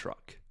recovery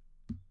truck.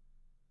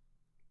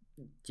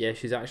 Yeah,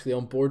 she's actually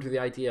on board with the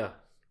idea.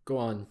 Go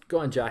on,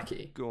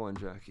 Jackie. Go on,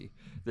 Jackie.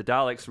 The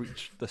Daleks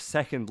reach the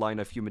second line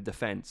of human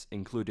defense,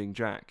 including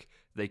Jack.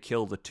 They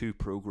kill the 2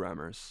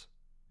 programmers.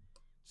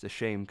 It's a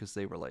shame because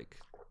they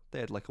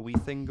had like a wee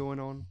thing going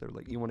on. They're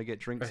like, you want to get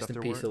drinks Rest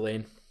after in peace, work?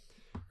 Elaine.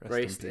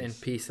 Rest in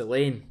peace,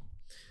 Elaine.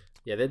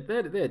 Yeah, they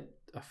had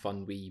a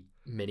fun wee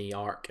mini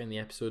arc in the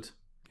episode.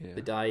 Yeah.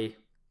 They die.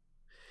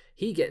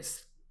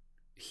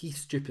 He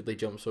stupidly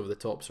jumps over the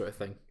top, sort of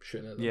thing,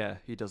 shooting at them. Yeah,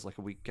 he does like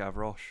a wee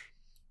Gavroche.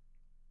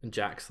 And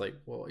Jack's like,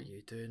 "What are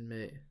you doing,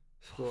 mate?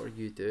 What are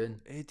you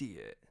doing,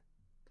 idiot?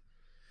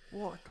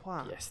 What a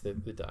twat." Yes, they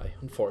die.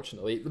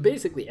 Unfortunately,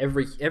 basically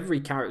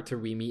every character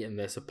we meet in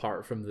this,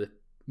 apart from the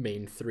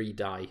main 3,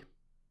 die.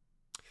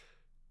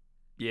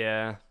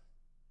 Yeah.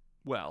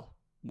 Well,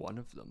 one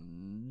of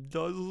them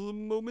does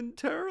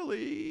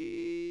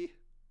momentarily.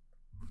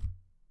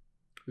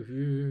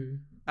 Ooh.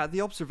 At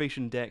the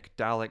observation deck,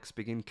 Daleks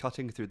begin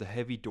cutting through the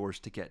heavy doors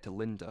to get to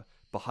Linda.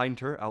 Behind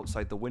her,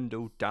 outside the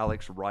window,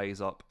 Daleks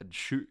rise up and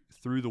shoot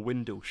through the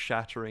window,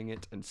 shattering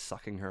it and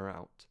sucking her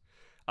out.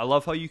 I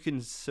love how you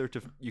can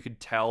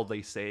tell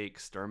they say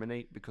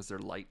exterminate because their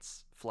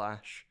lights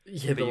flash.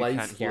 Yeah, the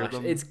lights flash.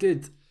 It's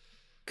good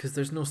because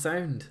there's no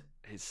sound.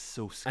 It's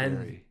so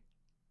scary.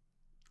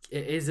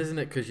 It is, isn't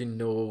it? Because you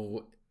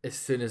know, as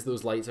soon as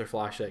those lights are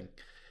flashing,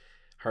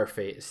 her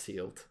fate is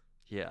sealed.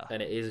 Yeah.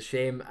 And it is a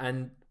shame.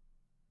 And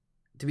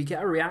do we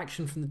get a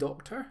reaction from the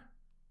Doctor?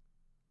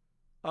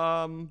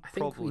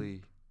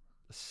 Probably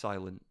a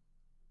silent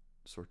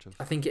sort of.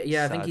 I think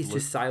he's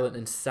just silent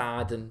and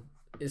sad, and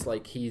it's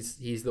like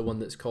he's the one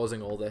that's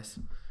causing all this.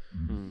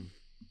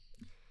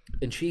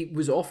 And she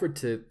was offered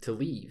to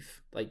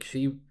leave. Like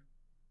she.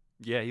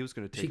 Yeah, he was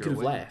going to take her away. She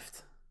could have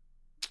left.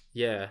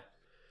 Yeah,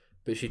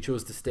 but she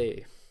chose to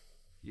stay.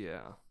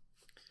 Yeah,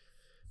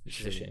 which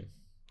is a shame.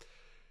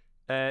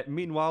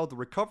 Meanwhile, the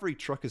recovery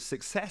truck is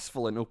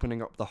successful in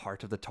opening up the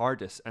heart of the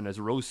TARDIS, and as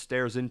Rose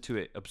stares into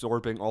it,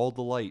 absorbing all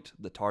the light,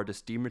 the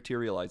TARDIS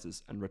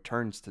dematerializes and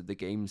returns to the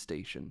game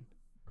station.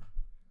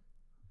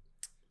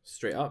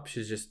 Straight up,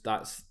 she's just,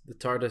 that's, the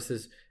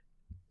TARDIS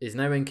is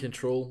now in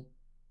control.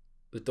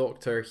 The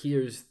Doctor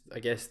hears, I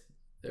guess,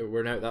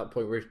 we're now at that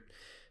point where,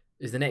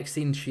 is the next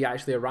scene she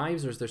actually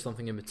arrives, or is there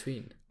something in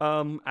between?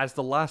 As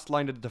the last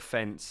line of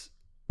defense,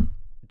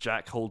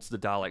 Jack holds the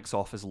Daleks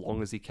off as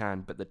long as he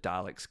can, but the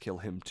Daleks kill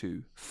him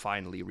too,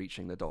 finally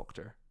reaching the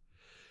Doctor.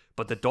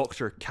 But the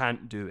Doctor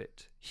can't do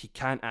it. He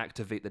can't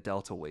activate the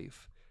Delta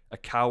Wave. A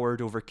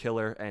coward over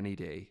killer any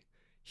day.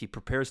 He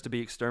prepares to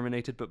be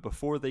exterminated, but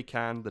before they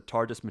can, the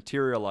TARDIS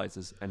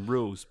materializes, and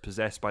Rose,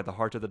 possessed by the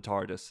heart of the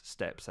TARDIS,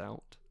 steps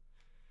out.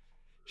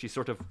 She's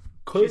sort of...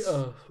 Quite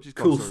a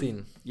cool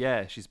scene.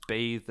 Yeah, she's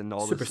bathed in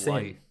all this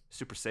light.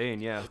 Super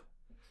Saiyan, yeah.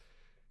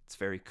 It's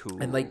very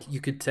cool. And like, you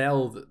could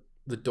tell that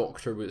the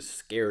Doctor was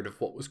scared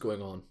of what was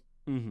going on.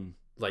 Mm-hmm.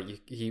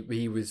 Like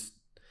he was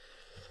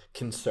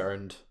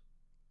concerned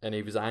and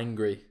he was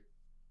angry,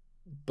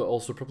 but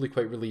also probably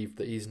quite relieved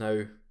that he's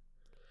now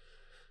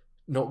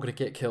not going to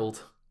get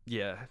killed.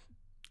 Yeah,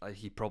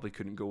 he probably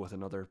couldn't go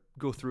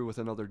through with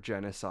another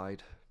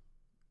genocide.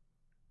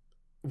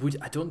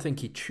 I don't think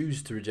he'd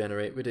choose to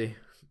regenerate, would he?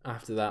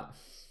 After that,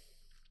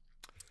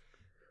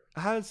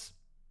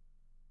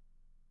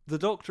 the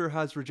Doctor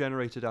has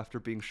regenerated after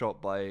being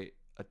shot by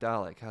a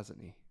Dalek,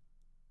 hasn't he?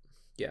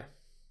 Yeah.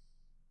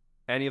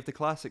 Any of the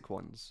classic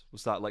ones?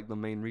 Was that like the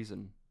main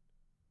reason?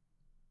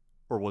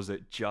 Or was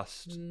it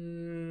just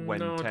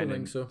when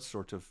Tennant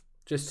sort of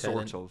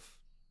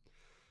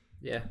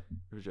yeah,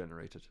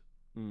 regenerated?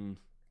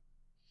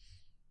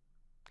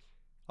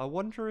 I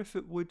wonder if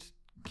it would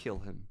kill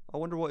him. I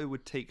wonder what it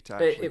would take to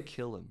actually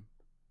kill him.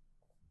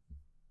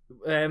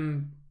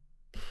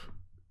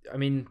 I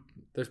mean,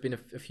 there's been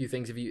a few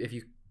things. If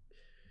you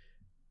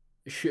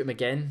shoot him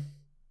again,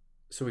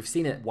 so we've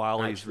seen it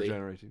while he's actually,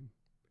 regenerating.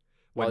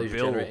 while he's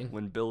regenerating.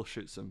 When Bill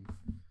shoots him.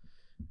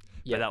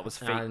 Yeah, but that was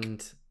fake.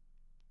 And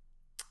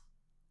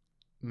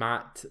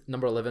Matt,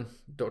 number 11,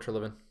 Dr.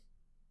 11,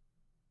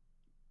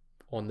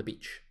 on the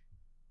beach.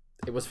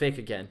 It was fake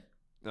again.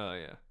 Oh,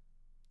 yeah.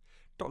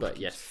 Doctor keeps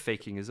yes,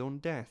 faking his own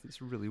death.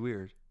 It's really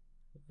weird.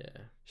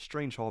 Yeah.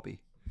 Strange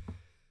hobby.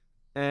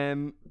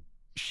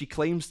 She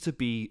claims to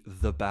be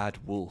the bad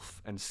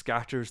wolf and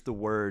scatters the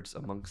words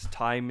amongst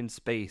time and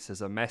space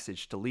as a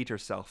message to lead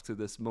herself to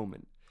this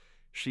moment.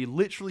 She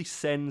literally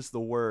sends the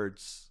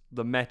words,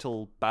 the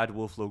metal bad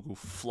wolf logo,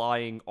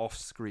 flying off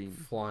screen.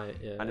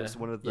 And it's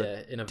one of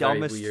the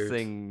dumbest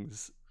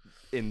things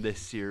in this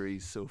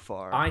series so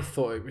far. I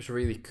thought it was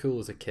really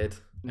cool as a kid,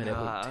 and it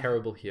looked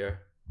terrible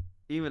here.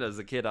 Even as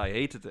a kid, I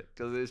hated it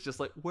because it's just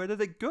like, where did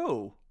it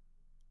go?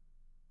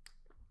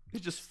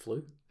 It just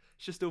flew.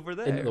 It's just over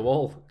there. Into the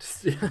wall.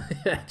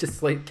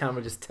 Just like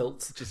camera just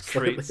tilts. Just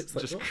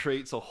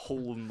creates a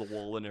hole in the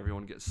wall and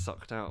everyone gets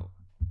sucked out.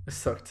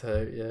 Sucked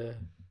out, yeah.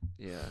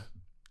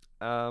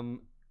 Yeah.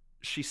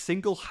 She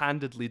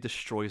single-handedly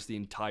destroys the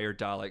entire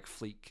Dalek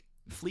fleet.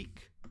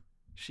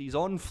 She's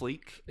on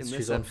fleek in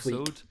this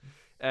episode.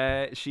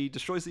 She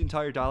destroys the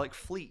entire Dalek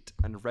fleet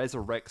and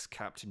resurrects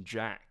Captain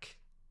Jack.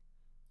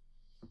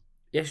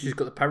 Yeah, she's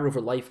got the power over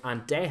life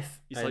and death.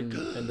 And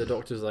the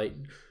Doctor's like,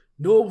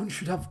 no one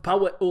should have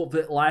power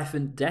over life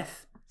and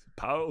death.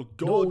 Power,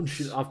 God. No one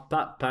should have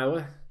that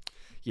power.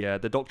 Yeah,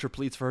 the Doctor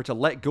pleads for her to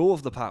let go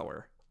of the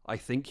power. I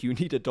think you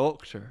need a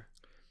doctor.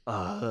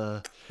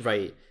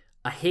 Right.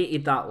 I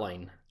hated that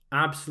line.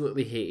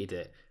 Absolutely hated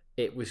it.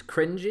 It was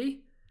cringy.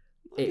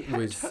 It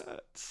was...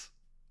 hurts.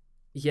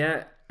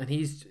 Yeah, and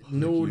he's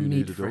no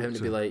need for him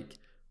to be like,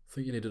 I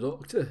think you need a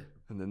doctor.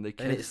 And then they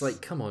kiss. And it's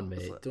like, come on,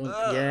 mate. Like, don't.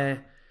 Yeah.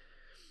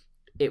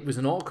 It was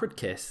an awkward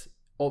kiss.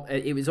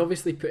 It was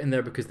obviously put in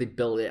there because they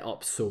built it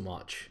up so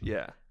much.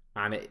 Yeah.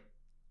 And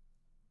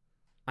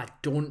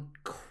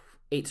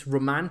it's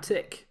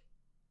romantic.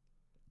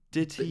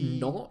 Did he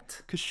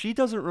not? Because she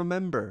doesn't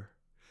remember.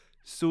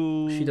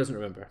 So she doesn't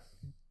remember.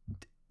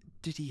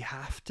 Did he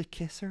have to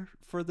kiss her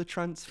for the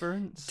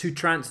transference? To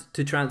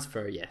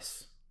transfer,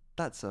 yes.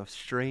 That's a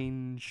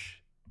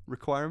strange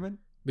requirement.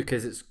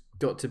 Because it's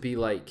got to be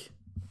like,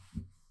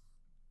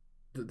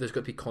 there's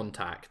got to be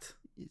contact.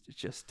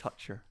 Just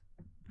touch her.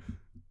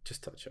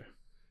 Just touch her.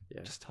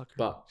 Yeah. Just hug her.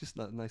 But just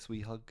that nice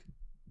wee hug.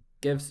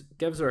 Gives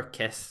her a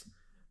kiss,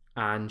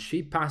 and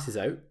she passes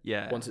out.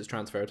 Yeah. Once it's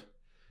transferred.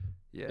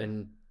 Yeah.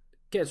 And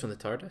gets on the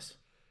TARDIS.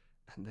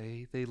 And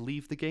they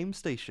leave the game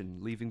station,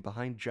 leaving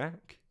behind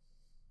Jack.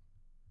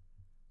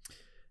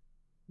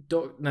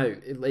 Now,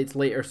 it's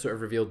later sort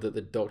of revealed that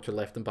the Doctor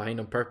left them behind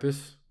on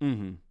purpose.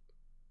 Mm-hmm.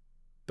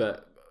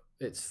 But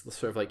it's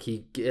sort of like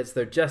he gets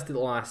there just at the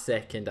last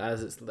second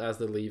as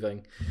they're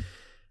leaving,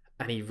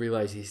 and he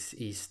realizes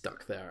he's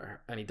stuck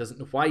there, and he doesn't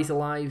know why he's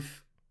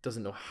alive,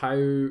 doesn't know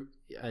how,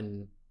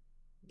 and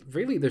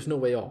really there's no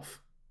way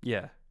off.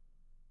 Yeah.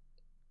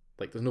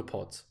 Like there's no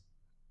pods.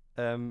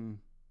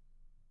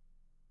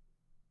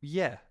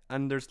 Yeah,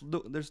 and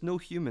there's no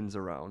humans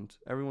around.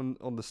 Everyone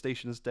on the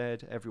station is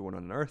dead. Everyone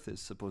on Earth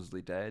is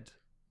supposedly dead.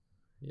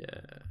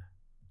 Yeah.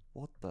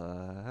 What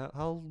the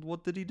hell?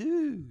 What did he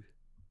do?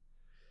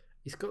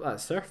 He's got that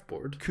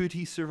surfboard. Could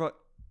he survive?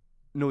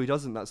 No, he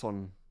doesn't. That's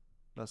on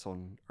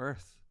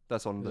Earth.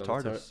 That's on the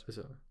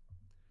TARDIS.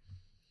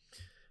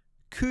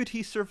 Could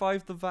he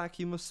survive the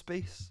vacuum of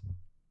space?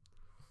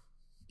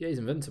 Yeah, he's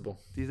invincible.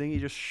 Do you think he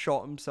just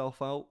shot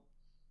himself out?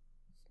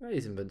 Yeah,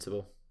 he's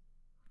invincible.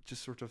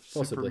 Just sort of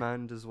Possibly.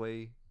 Superman'd his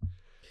way.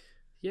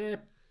 Yeah.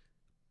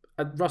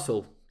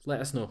 Russell,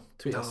 let us know.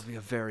 Tweet us. That would be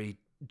a very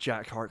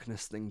Jack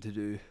Harkness thing to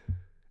do.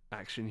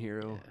 Action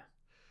hero.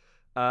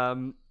 Yeah.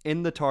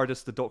 In the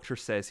TARDIS, the Doctor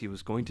says he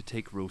was going to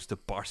take Rose to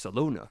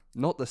Barcelona.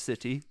 Not the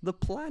city, the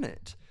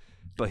planet.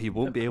 But he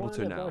won't be able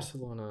to now.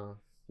 Barcelona.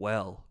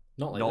 Well,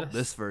 not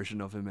this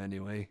version of him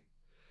anyway.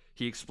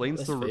 He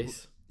explains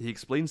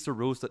to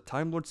Rose that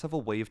Time Lords have a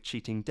way of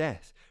cheating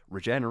death,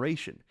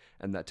 regeneration,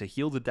 and that to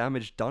heal the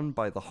damage done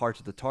by the heart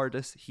of the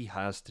TARDIS, he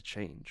has to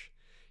change.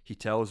 He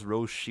tells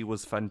Rose she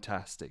was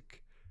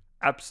fantastic.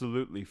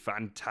 Absolutely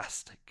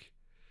fantastic.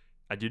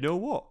 And you know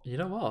what?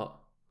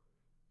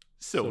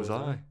 So was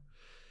I.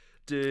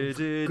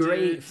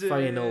 Great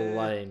final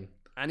line.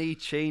 And he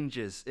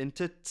changes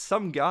into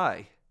some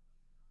guy.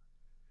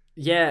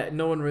 Yeah,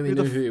 no one really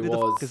knew who he was. Who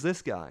the fuck is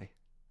this guy?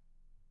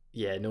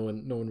 Yeah, no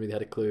one really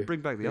had a clue.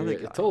 Bring back the other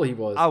guy. At all he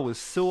was. I was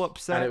so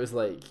upset. And it was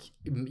like,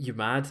 you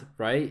mad,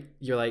 right?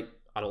 You're like,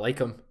 I don't like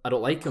him. I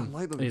don't like him.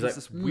 And he's like,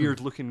 this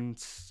weird looking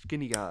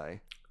skinny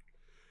guy.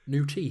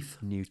 New teeth.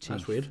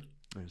 That's weird.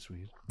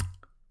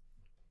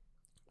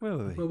 Where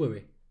were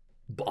we?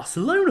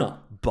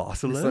 Barcelona.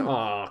 It's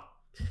like,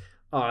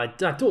 I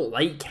don't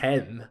like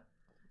him.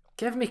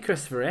 Give me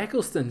Christopher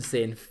Eccleston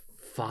saying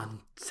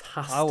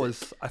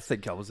fantastic. I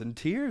think I was in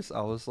tears.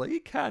 I was like, he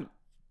can't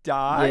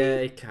die.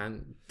 Yeah, he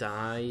can't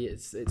die.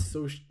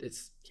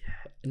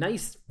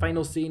 Nice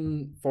final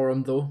scene for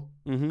him, though.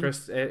 Mm-hmm.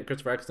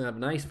 Christopher Eccleston have a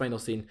nice final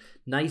scene,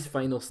 nice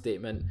final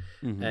statement.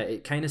 Mm-hmm.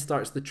 It kind of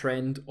starts the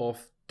trend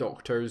of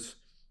doctors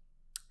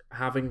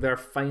having their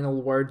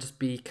final words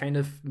be kind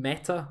of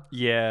meta.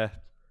 Yeah,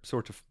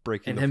 sort of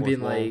breaking and the him fourth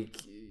being wall. like,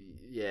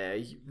 "Yeah,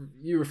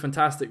 you were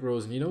fantastic,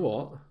 Rose, and you know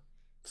what?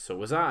 So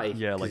was I."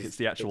 Yeah, like it's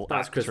the actual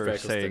That's Christopher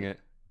actor Eccleston. saying it.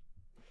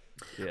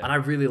 Yeah. And I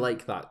really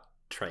like that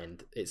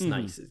trend. It's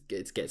nice. It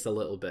gets a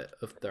little bit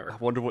of their I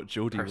wonder what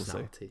Jodie will say.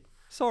 personality.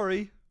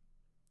 Sorry.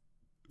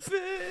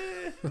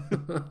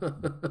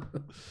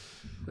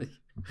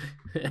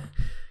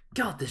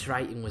 God, this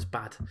writing was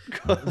bad.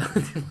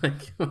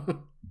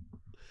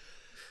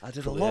 I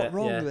did a lot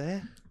wrong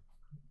there.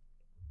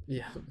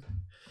 Yeah.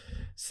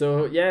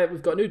 So yeah,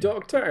 we've got a new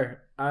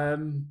Doctor.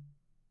 And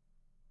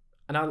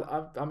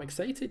I'm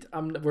excited.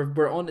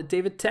 We're on to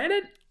David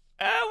Tennant.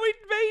 Oh, we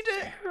made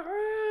it!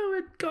 Oh,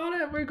 we got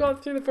it. We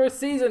got through the first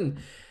season.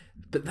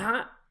 But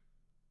that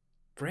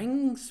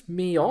brings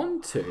me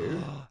on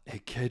to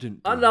it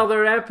couldn't be.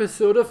 another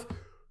episode of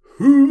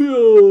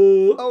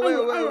Who. Oh, wait.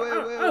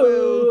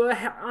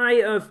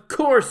 I, of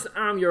course,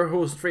 am your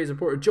host, Fraser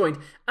Porter, joined,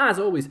 as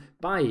always,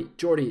 by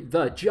Jordi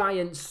the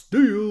Giant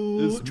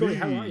Steel. Jordi,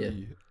 how are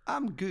you?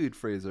 I'm good,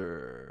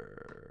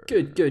 Fraser.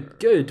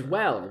 Good.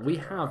 Well, we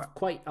have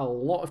quite a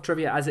lot of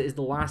trivia, as it is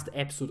the last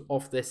episode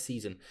of this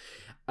season.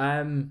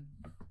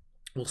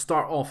 We'll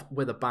start off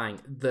with a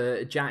bang.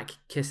 The Jack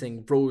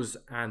kissing Rose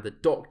and the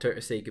Doctor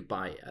to say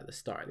goodbye at the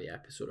start of the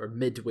episode, or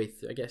midway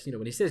through, I guess,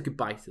 when he says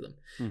goodbye to them.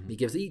 And he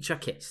gives each a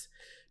kiss.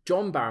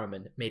 John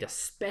Barrowman made a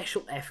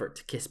special effort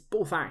to kiss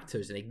both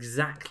actors in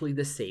exactly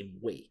the same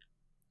way,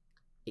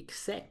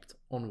 except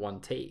on one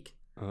take.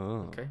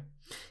 Oh. Okay.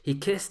 He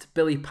kissed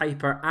Billy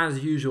Piper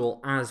as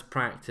usual, as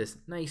practice.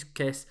 Nice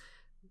kiss,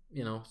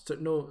 so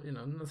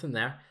nothing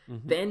there.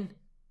 Then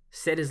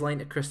said his line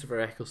to Christopher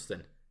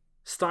Eccleston,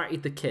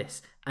 started the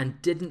kiss,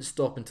 and didn't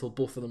stop until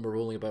both of them were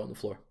rolling about on the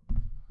floor.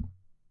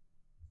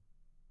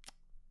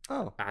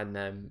 Oh.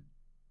 And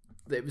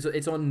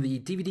it's on the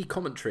DVD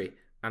commentary,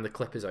 and the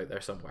clip is out there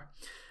somewhere.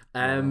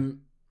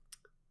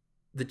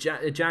 The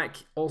Jack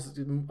also,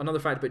 another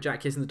fact about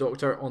Jack kissing the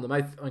Doctor on the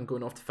mouth and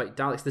going off to fight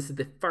Daleks. This is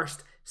the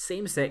first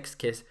same-sex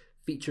kiss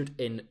featured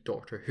in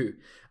Doctor Who.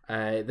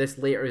 This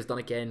later is done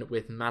again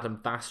with Madame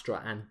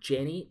Vastra and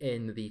Jenny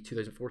in the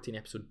 2014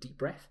 episode Deep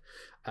Breath,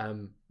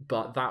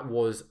 but that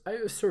was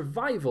out of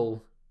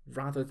survival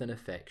rather than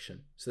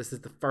affection. So this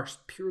is the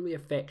first purely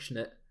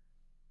affectionate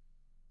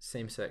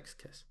same-sex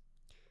kiss.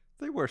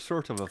 They were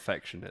sort of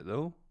affectionate,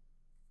 though.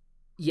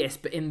 Yes,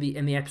 but in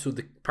the episode,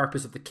 the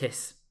purpose of the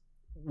kiss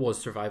was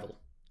survival.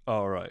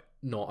 Oh, right.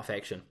 Not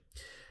affection.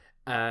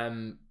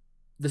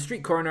 The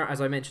street corner, as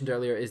I mentioned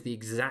earlier, is the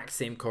exact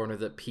same corner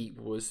that Pete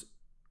was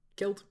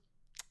killed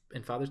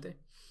in Father's Day.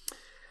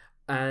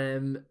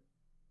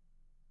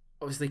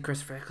 Obviously,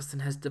 Christopher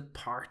Eccleston has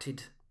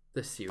departed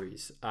the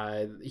series.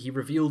 He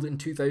revealed in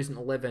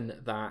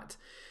 2011 that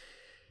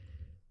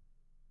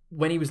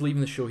when he was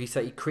leaving the show, he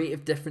cited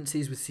creative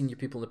differences with senior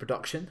people in the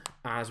production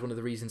as one of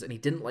the reasons, and he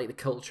didn't like the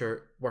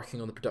culture working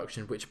on the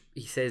production, which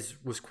he says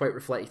was quite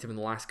reflective in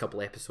the last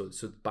couple episodes.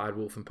 So Bad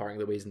Wolf and Parting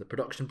of the Ways in the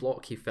production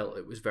block, he felt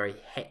it was very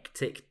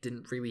hectic,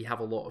 didn't really have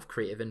a lot of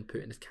creative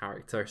input in his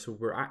character. So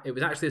it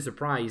was actually a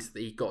surprise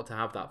that he got to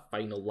have that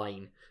final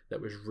line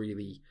that was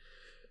really,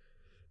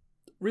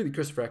 really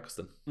Christopher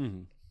Eccleston.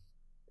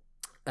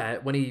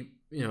 When he,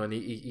 and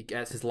he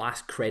gets his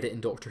last credit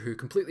in Doctor Who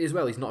completely as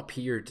well. He's not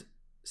appeared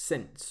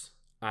since.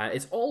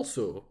 It's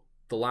also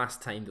the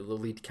last time that the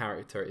lead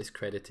character is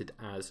credited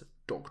as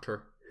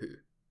Doctor Who,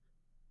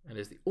 and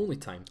is the only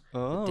time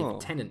that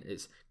David Tennant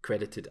is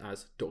credited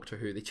as Doctor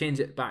Who. They change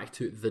it back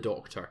to the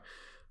Doctor,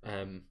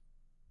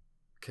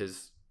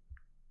 because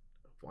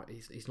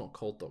he's not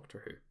called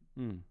Doctor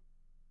Who.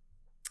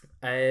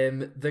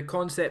 The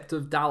concept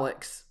of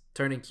Daleks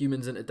turning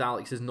humans into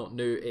Daleks is not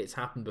new. It's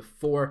happened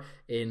before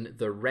in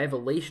the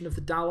Revelation of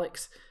the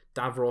Daleks.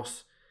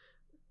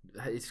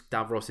 It's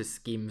Davros's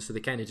scheme, so they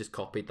kind of just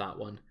copied that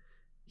one.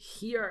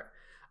 Here,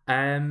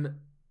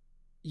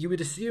 you would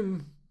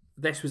assume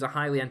this was a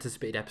highly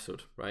anticipated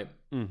episode, right?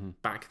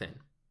 Back then.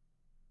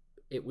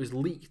 It was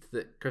leaked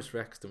that Christopher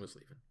Eccleston was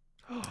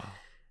leaving.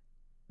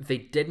 They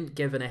didn't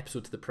give an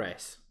episode to the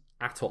press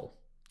at all.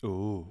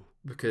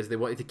 Because they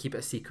wanted to keep it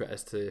a secret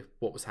as to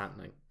what was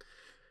happening.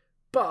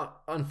 But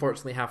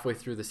unfortunately, halfway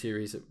through the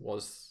series, it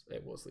was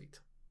leaked.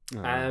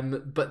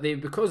 But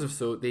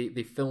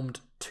they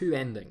filmed two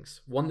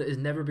endings, one that has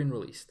never been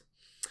released.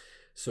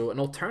 So an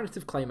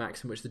alternative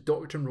climax in which the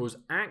Doctor and Rose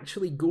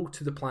actually go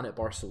to the planet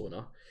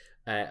Barcelona.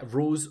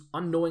 Rose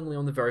unknowingly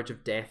on the verge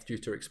of death due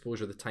to her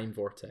exposure to the time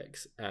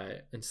vortex,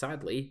 and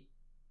sadly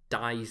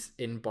dies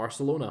in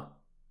Barcelona.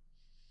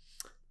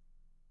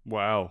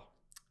 Wow.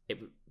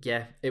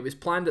 It was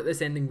planned that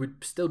this ending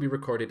would still be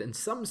recorded, and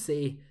some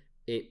say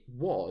it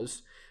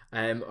was,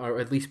 or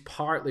at least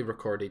partly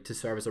recorded to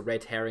serve as a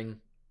red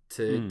herring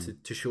to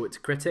show it to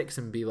critics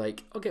and be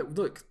like, okay,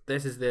 look,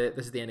 this is the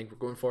ending we're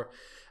going for.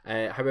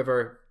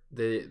 However,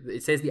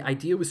 It says the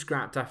idea was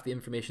scrapped after the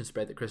information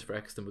spread that Christopher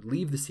Eccleston would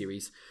leave the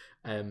series,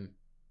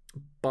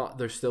 but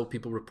there's still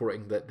people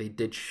reporting that they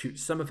did shoot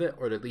some of it,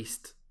 or at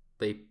least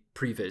they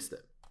prevised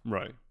it.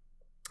 Right.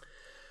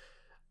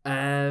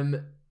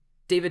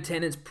 David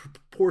Tennant's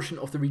portion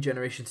of the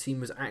regeneration scene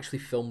was actually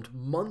filmed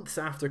months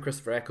after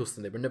Christopher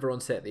Eccleston. They were never on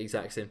set at the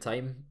exact same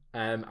time,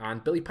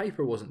 and Billie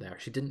Piper wasn't there.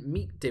 She didn't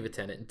meet David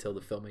Tennant until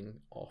the filming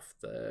of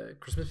the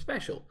Christmas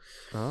special.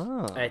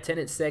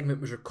 Tennant's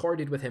segment was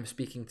recorded with him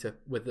speaking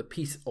with a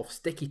piece of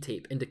sticky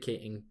tape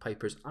indicating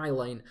Piper's eye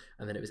line,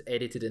 and then it was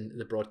edited in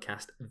the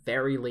broadcast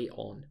very late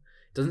on.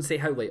 It doesn't say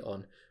how late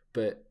on,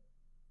 but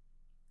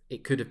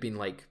it could have been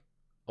like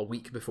a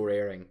week before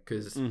airing,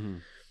 because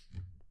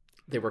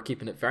they were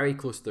keeping it very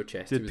close to their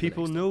chest. Did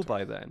people know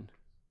by then?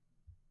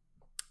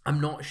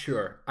 I'm not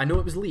sure. I know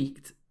it was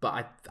leaked, but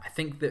I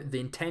think that the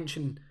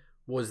intention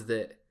was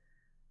that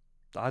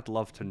I'd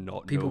love to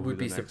not people know who would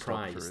the be next Doctor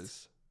surprised.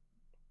 is.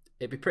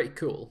 It'd be pretty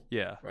cool.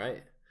 Yeah.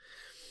 Right?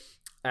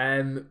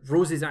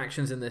 Rose's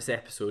actions in this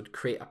episode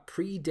create a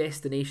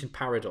predestination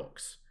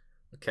paradox.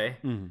 Okay?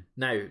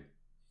 Now,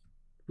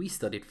 we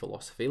studied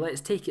philosophy.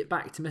 Let's take it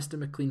back to Mr.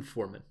 McLean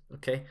Foreman.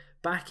 Okay?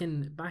 Back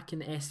in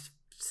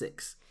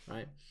S6,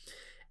 right?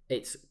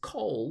 It's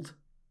called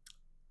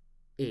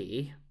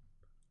a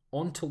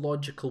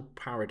ontological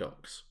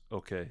paradox.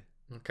 Okay.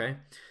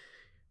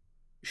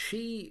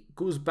 She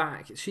goes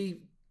back.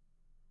 She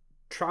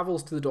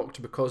travels to the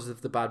Doctor because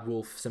of the bad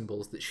wolf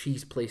symbols that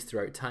she's placed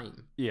throughout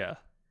time. Yeah.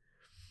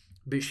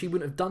 But she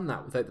wouldn't have done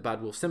that without the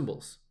bad wolf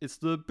symbols. It's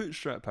the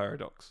bootstrap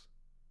paradox.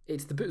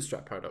 It's the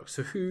bootstrap paradox.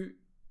 So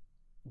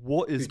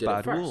what is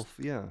bad wolf?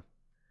 Yeah.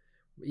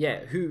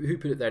 Yeah, who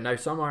put it there? Now,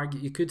 some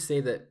argue, you could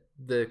say that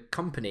the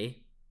company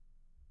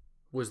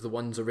was the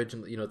ones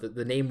originally,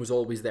 the name was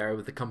always there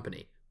with the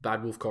company,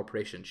 Bad Wolf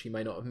Corporation. She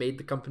might not have made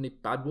the company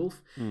Bad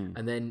Wolf,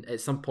 and then at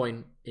some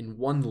point in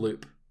one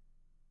loop,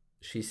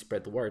 she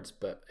spread the words,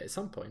 but at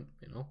some point,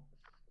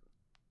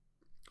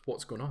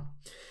 what's going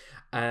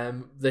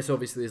on? This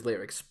obviously is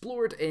later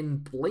explored in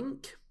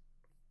Blink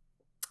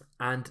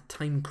and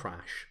Time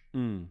Crash,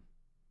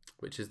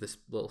 which is this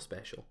little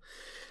special.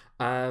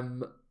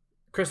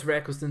 Christopher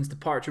Eccleston's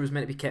departure was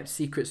meant to be kept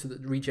secret so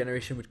that the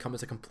regeneration would come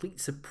as a complete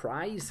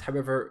surprise.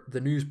 However, the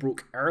news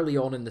broke early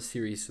on in the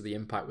series, so the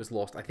impact was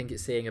lost. I think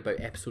it's saying about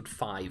episode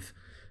 5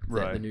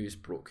 that the news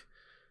broke.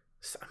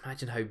 So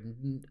imagine how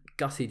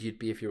gutted you'd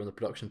be if you're on the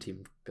production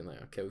team, being like,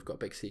 okay, we've got a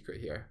big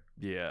secret here.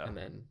 Yeah. And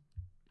then...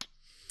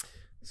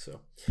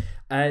 So,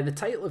 the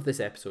title of this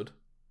episode,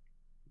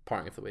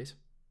 Parting of the Ways,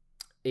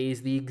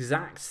 is the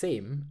exact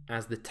same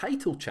as the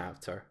title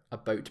chapter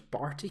about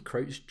Barty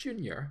Crouch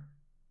Jr.,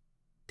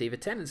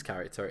 David Tennant's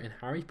character in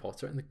Harry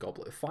Potter and the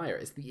Goblet of Fire.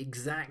 It's the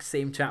exact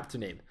same chapter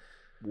name.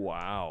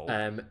 Wow.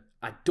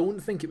 I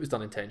don't think it was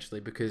done intentionally,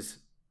 because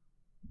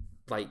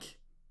like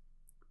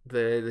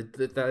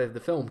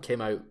the film came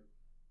out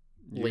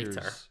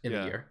later in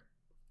the year.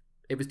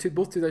 It was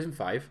both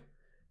 2005.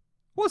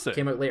 Was it?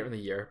 Came out later in the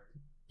year.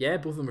 Yeah,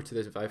 both of them were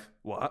 2005.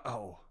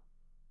 Wow.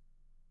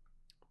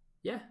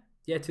 Yeah,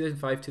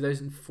 2005.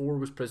 2004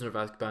 was Prisoner of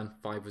Azkaban.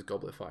 5 was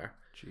Goblet of Fire.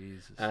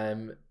 Jesus.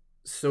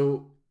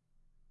 So,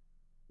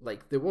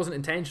 like, it wasn't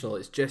intentional.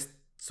 It's just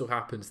so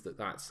happens that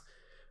that's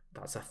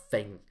a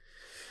thing.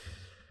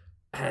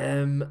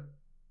 And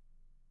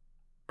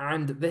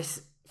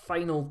this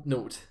final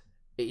note,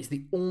 it is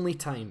the only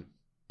time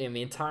in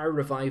the entire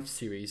revived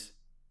series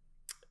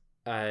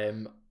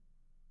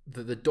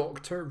that the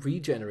Doctor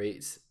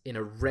regenerates in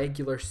a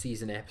regular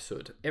season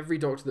episode. Every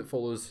Doctor that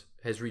follows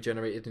has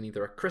regenerated in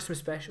either a Christmas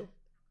special,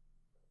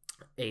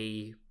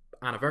 a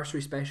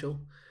anniversary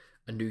special,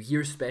 a New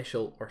Year's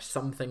special, or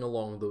something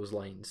along those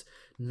lines.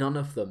 None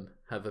of them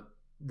have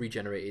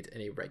regenerated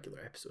in a regular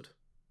episode.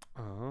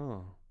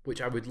 Oh.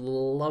 Which I would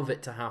love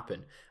it to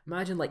happen.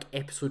 Imagine like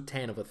episode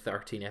 10 of a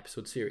 13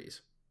 episode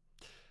series.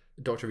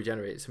 Doctor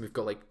regenerates, and we've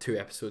got like 3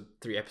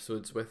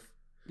 episodes with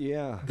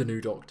the new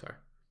Doctor.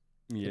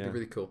 Yeah. It'd be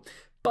really cool.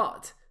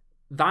 But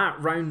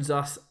that rounds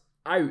us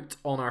out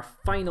on our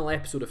final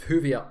episode of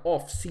Whovia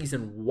of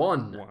season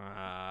 1.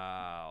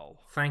 Wow.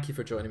 Thank you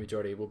for joining me,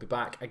 Jordi. We'll be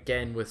back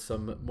again with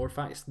some more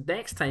facts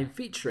next time,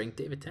 featuring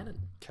David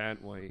Tennant.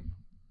 Can't wait.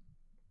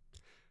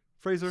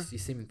 Fraser, You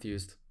seem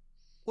enthused.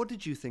 what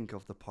did you think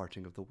of the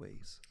Parting of the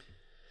Ways?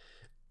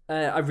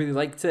 I really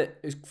liked it.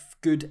 It was a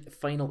good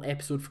final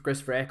episode for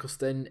Christopher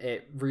Eccleston.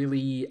 It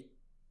really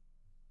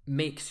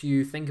makes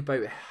you think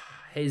about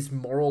his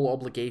moral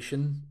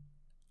obligation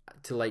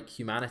to like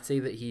humanity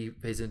that he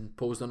has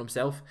imposed on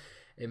himself.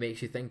 It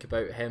makes you think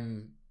about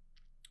him.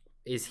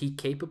 Is he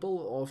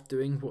capable of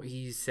doing what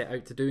he's set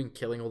out to do and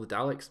killing all the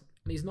Daleks?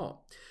 And he's not.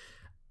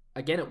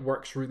 Again, it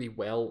works really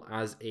well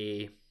as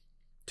a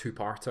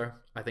two-parter.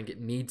 I think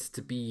it needs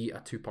to be a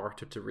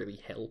two-parter to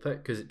really help it,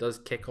 because it does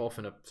kick off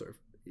in a sort of...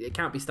 It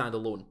can't be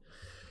standalone.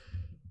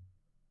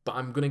 But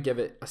I'm going to give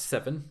it a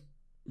 7.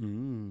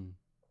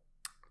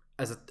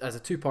 As a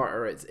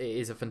two-parter, it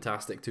is a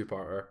fantastic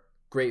two-parter.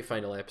 Great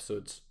final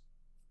episodes.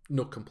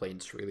 No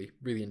complaints, really.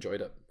 Really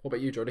enjoyed it. What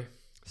about you, Jordi?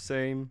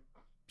 Same.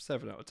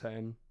 7 out of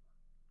 10.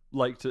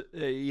 like to,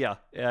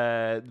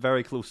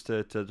 very close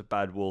to the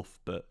Bad Wolf,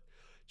 but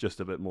just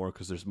a bit more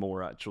because there's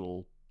more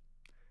actual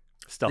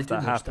stuff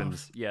that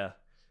happens. Stuff. Yeah,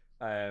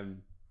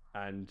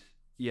 and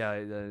yeah,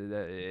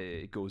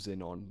 it goes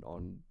in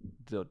on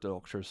the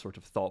Doctor's sort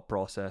of thought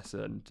process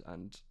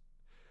and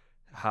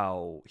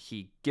how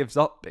he gives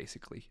up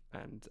basically,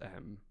 and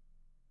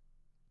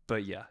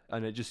but yeah,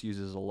 and it just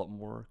uses a lot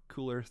more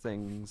cooler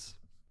things.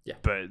 Yeah,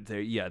 but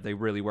they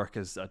really work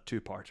as a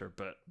two-parter,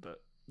 but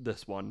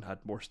this one had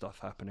more stuff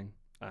happening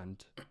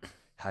and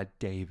had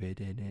David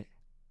in it.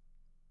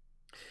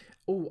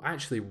 Oh,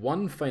 actually,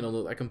 one final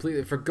note I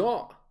completely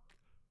forgot.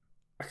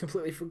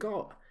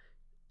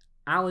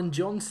 Alan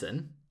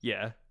Johnson,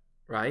 yeah,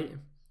 right,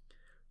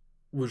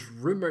 was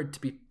rumored to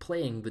be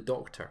playing the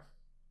Doctor.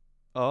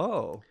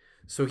 Oh,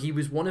 so he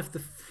was one of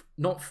the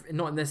not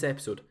in this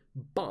episode,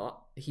 but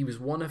he was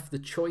one of the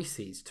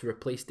choices to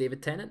replace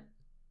David Tennant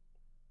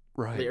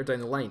later down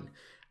the line,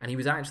 and he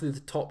was actually the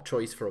top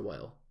choice for a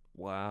while.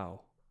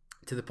 Wow.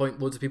 To the point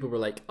loads of people were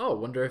like, oh,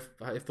 wonder if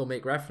they'll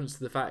make reference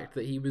to the fact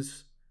that he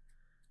was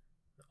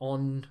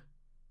on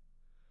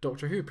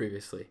Doctor Who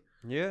previously.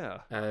 Yeah.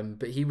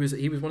 But he was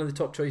one of the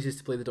top choices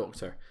to play the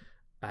Doctor,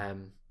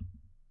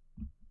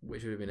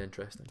 which would have been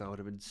interesting. That would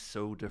have been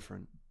so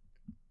different.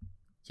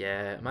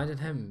 Yeah, imagine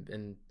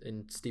him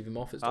in Stephen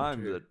Moffat's Doctor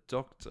I'm Who. the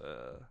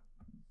Doctor.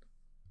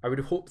 I would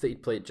hope that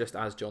he'd played just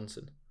as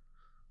Johnson.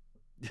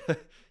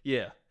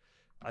 Yeah.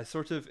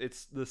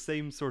 It's the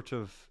same sort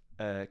of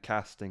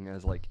casting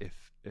as like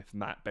if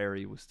Matt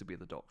Berry was to be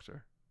the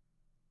Doctor.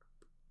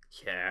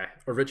 Yeah,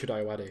 or Richard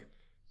Ayoade.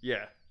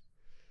 Yeah.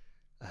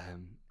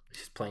 He's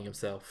just playing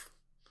himself.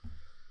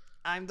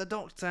 I'm the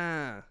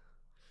Doctor.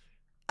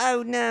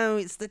 Oh no,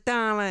 it's the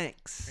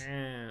Daleks.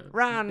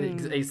 Run!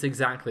 It's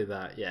exactly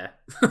that, yeah.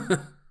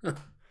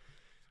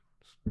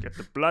 Get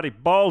the bloody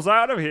balls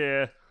out of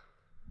here.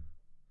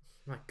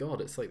 My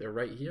God, it's like they're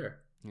right here.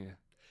 Yeah.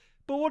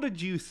 But what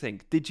did you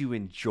think? Did you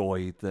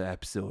enjoy the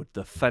episode,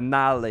 the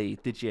finale?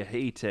 Did you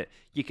hate it?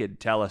 You can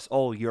tell us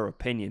all your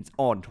opinions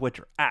on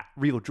Twitter at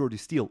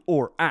RealJordySteele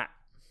or at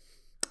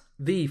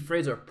The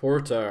Fraser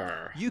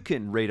Porter. You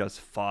can rate us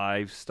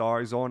 5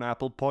 stars on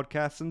Apple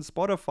Podcasts and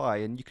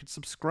Spotify, and you can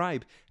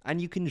subscribe, and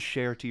you can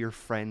share to your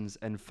friends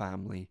and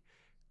family,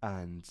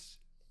 and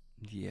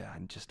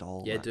and just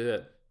all. Yeah, do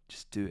it.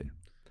 Just do it,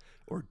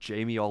 or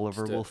Jamie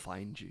Oliver will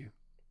find you.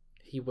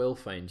 He will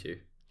find you.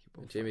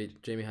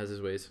 Jamie has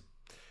his ways.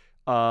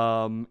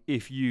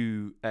 If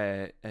you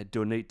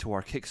donate to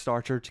our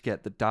Kickstarter to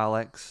get the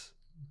Daleks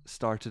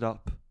started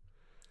up,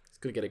 it's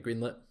gonna get a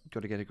greenlit.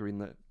 Got to get a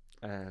greenlit.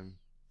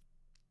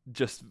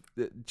 Just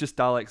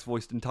Daleks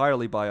voiced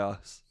entirely by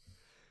us.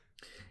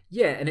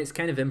 Yeah, and it's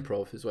kind of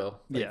improv as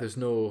well. Like, there's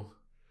no.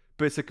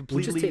 But it's a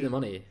completely. We'll just take the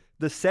money.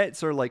 The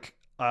sets are like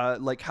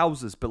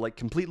houses, but like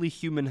completely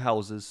human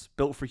houses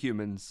built for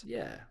humans.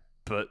 Yeah.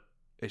 But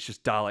it's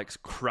just Daleks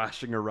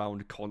crashing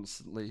around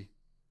constantly.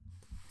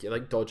 Yeah,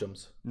 like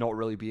dodgems. Not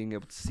really being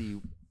able to see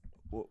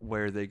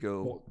where they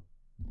go. Well,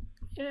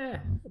 yeah,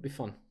 it'll be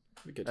fun.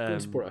 It'll be good. Go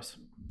and support us.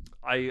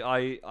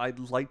 I'd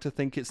like to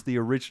think it's the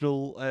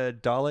original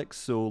Daleks.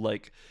 So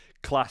like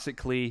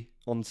classically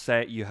on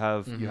set you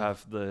have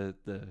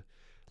the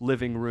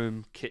living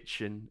room,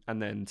 kitchen,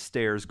 and then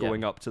stairs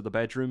going up to the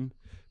bedroom,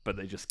 but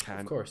they just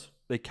can't. Of course,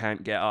 they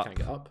can't get up. Can't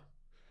get up.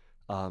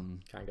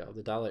 Can't get up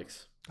the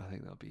Daleks. I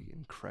think that'll be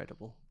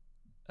incredible.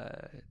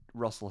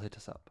 Russell, hit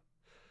us up.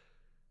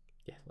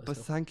 Yeah, but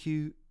thank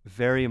you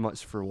very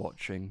much for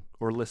watching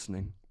or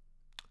listening.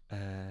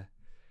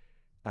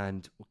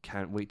 And we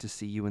can't wait to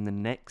see you in the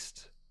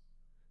next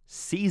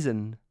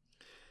season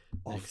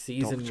of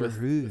Doctor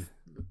Who. With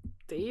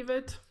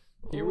David.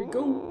 Here we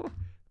go.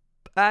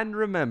 And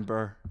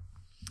remember,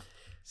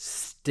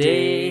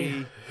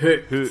 stay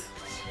hooked.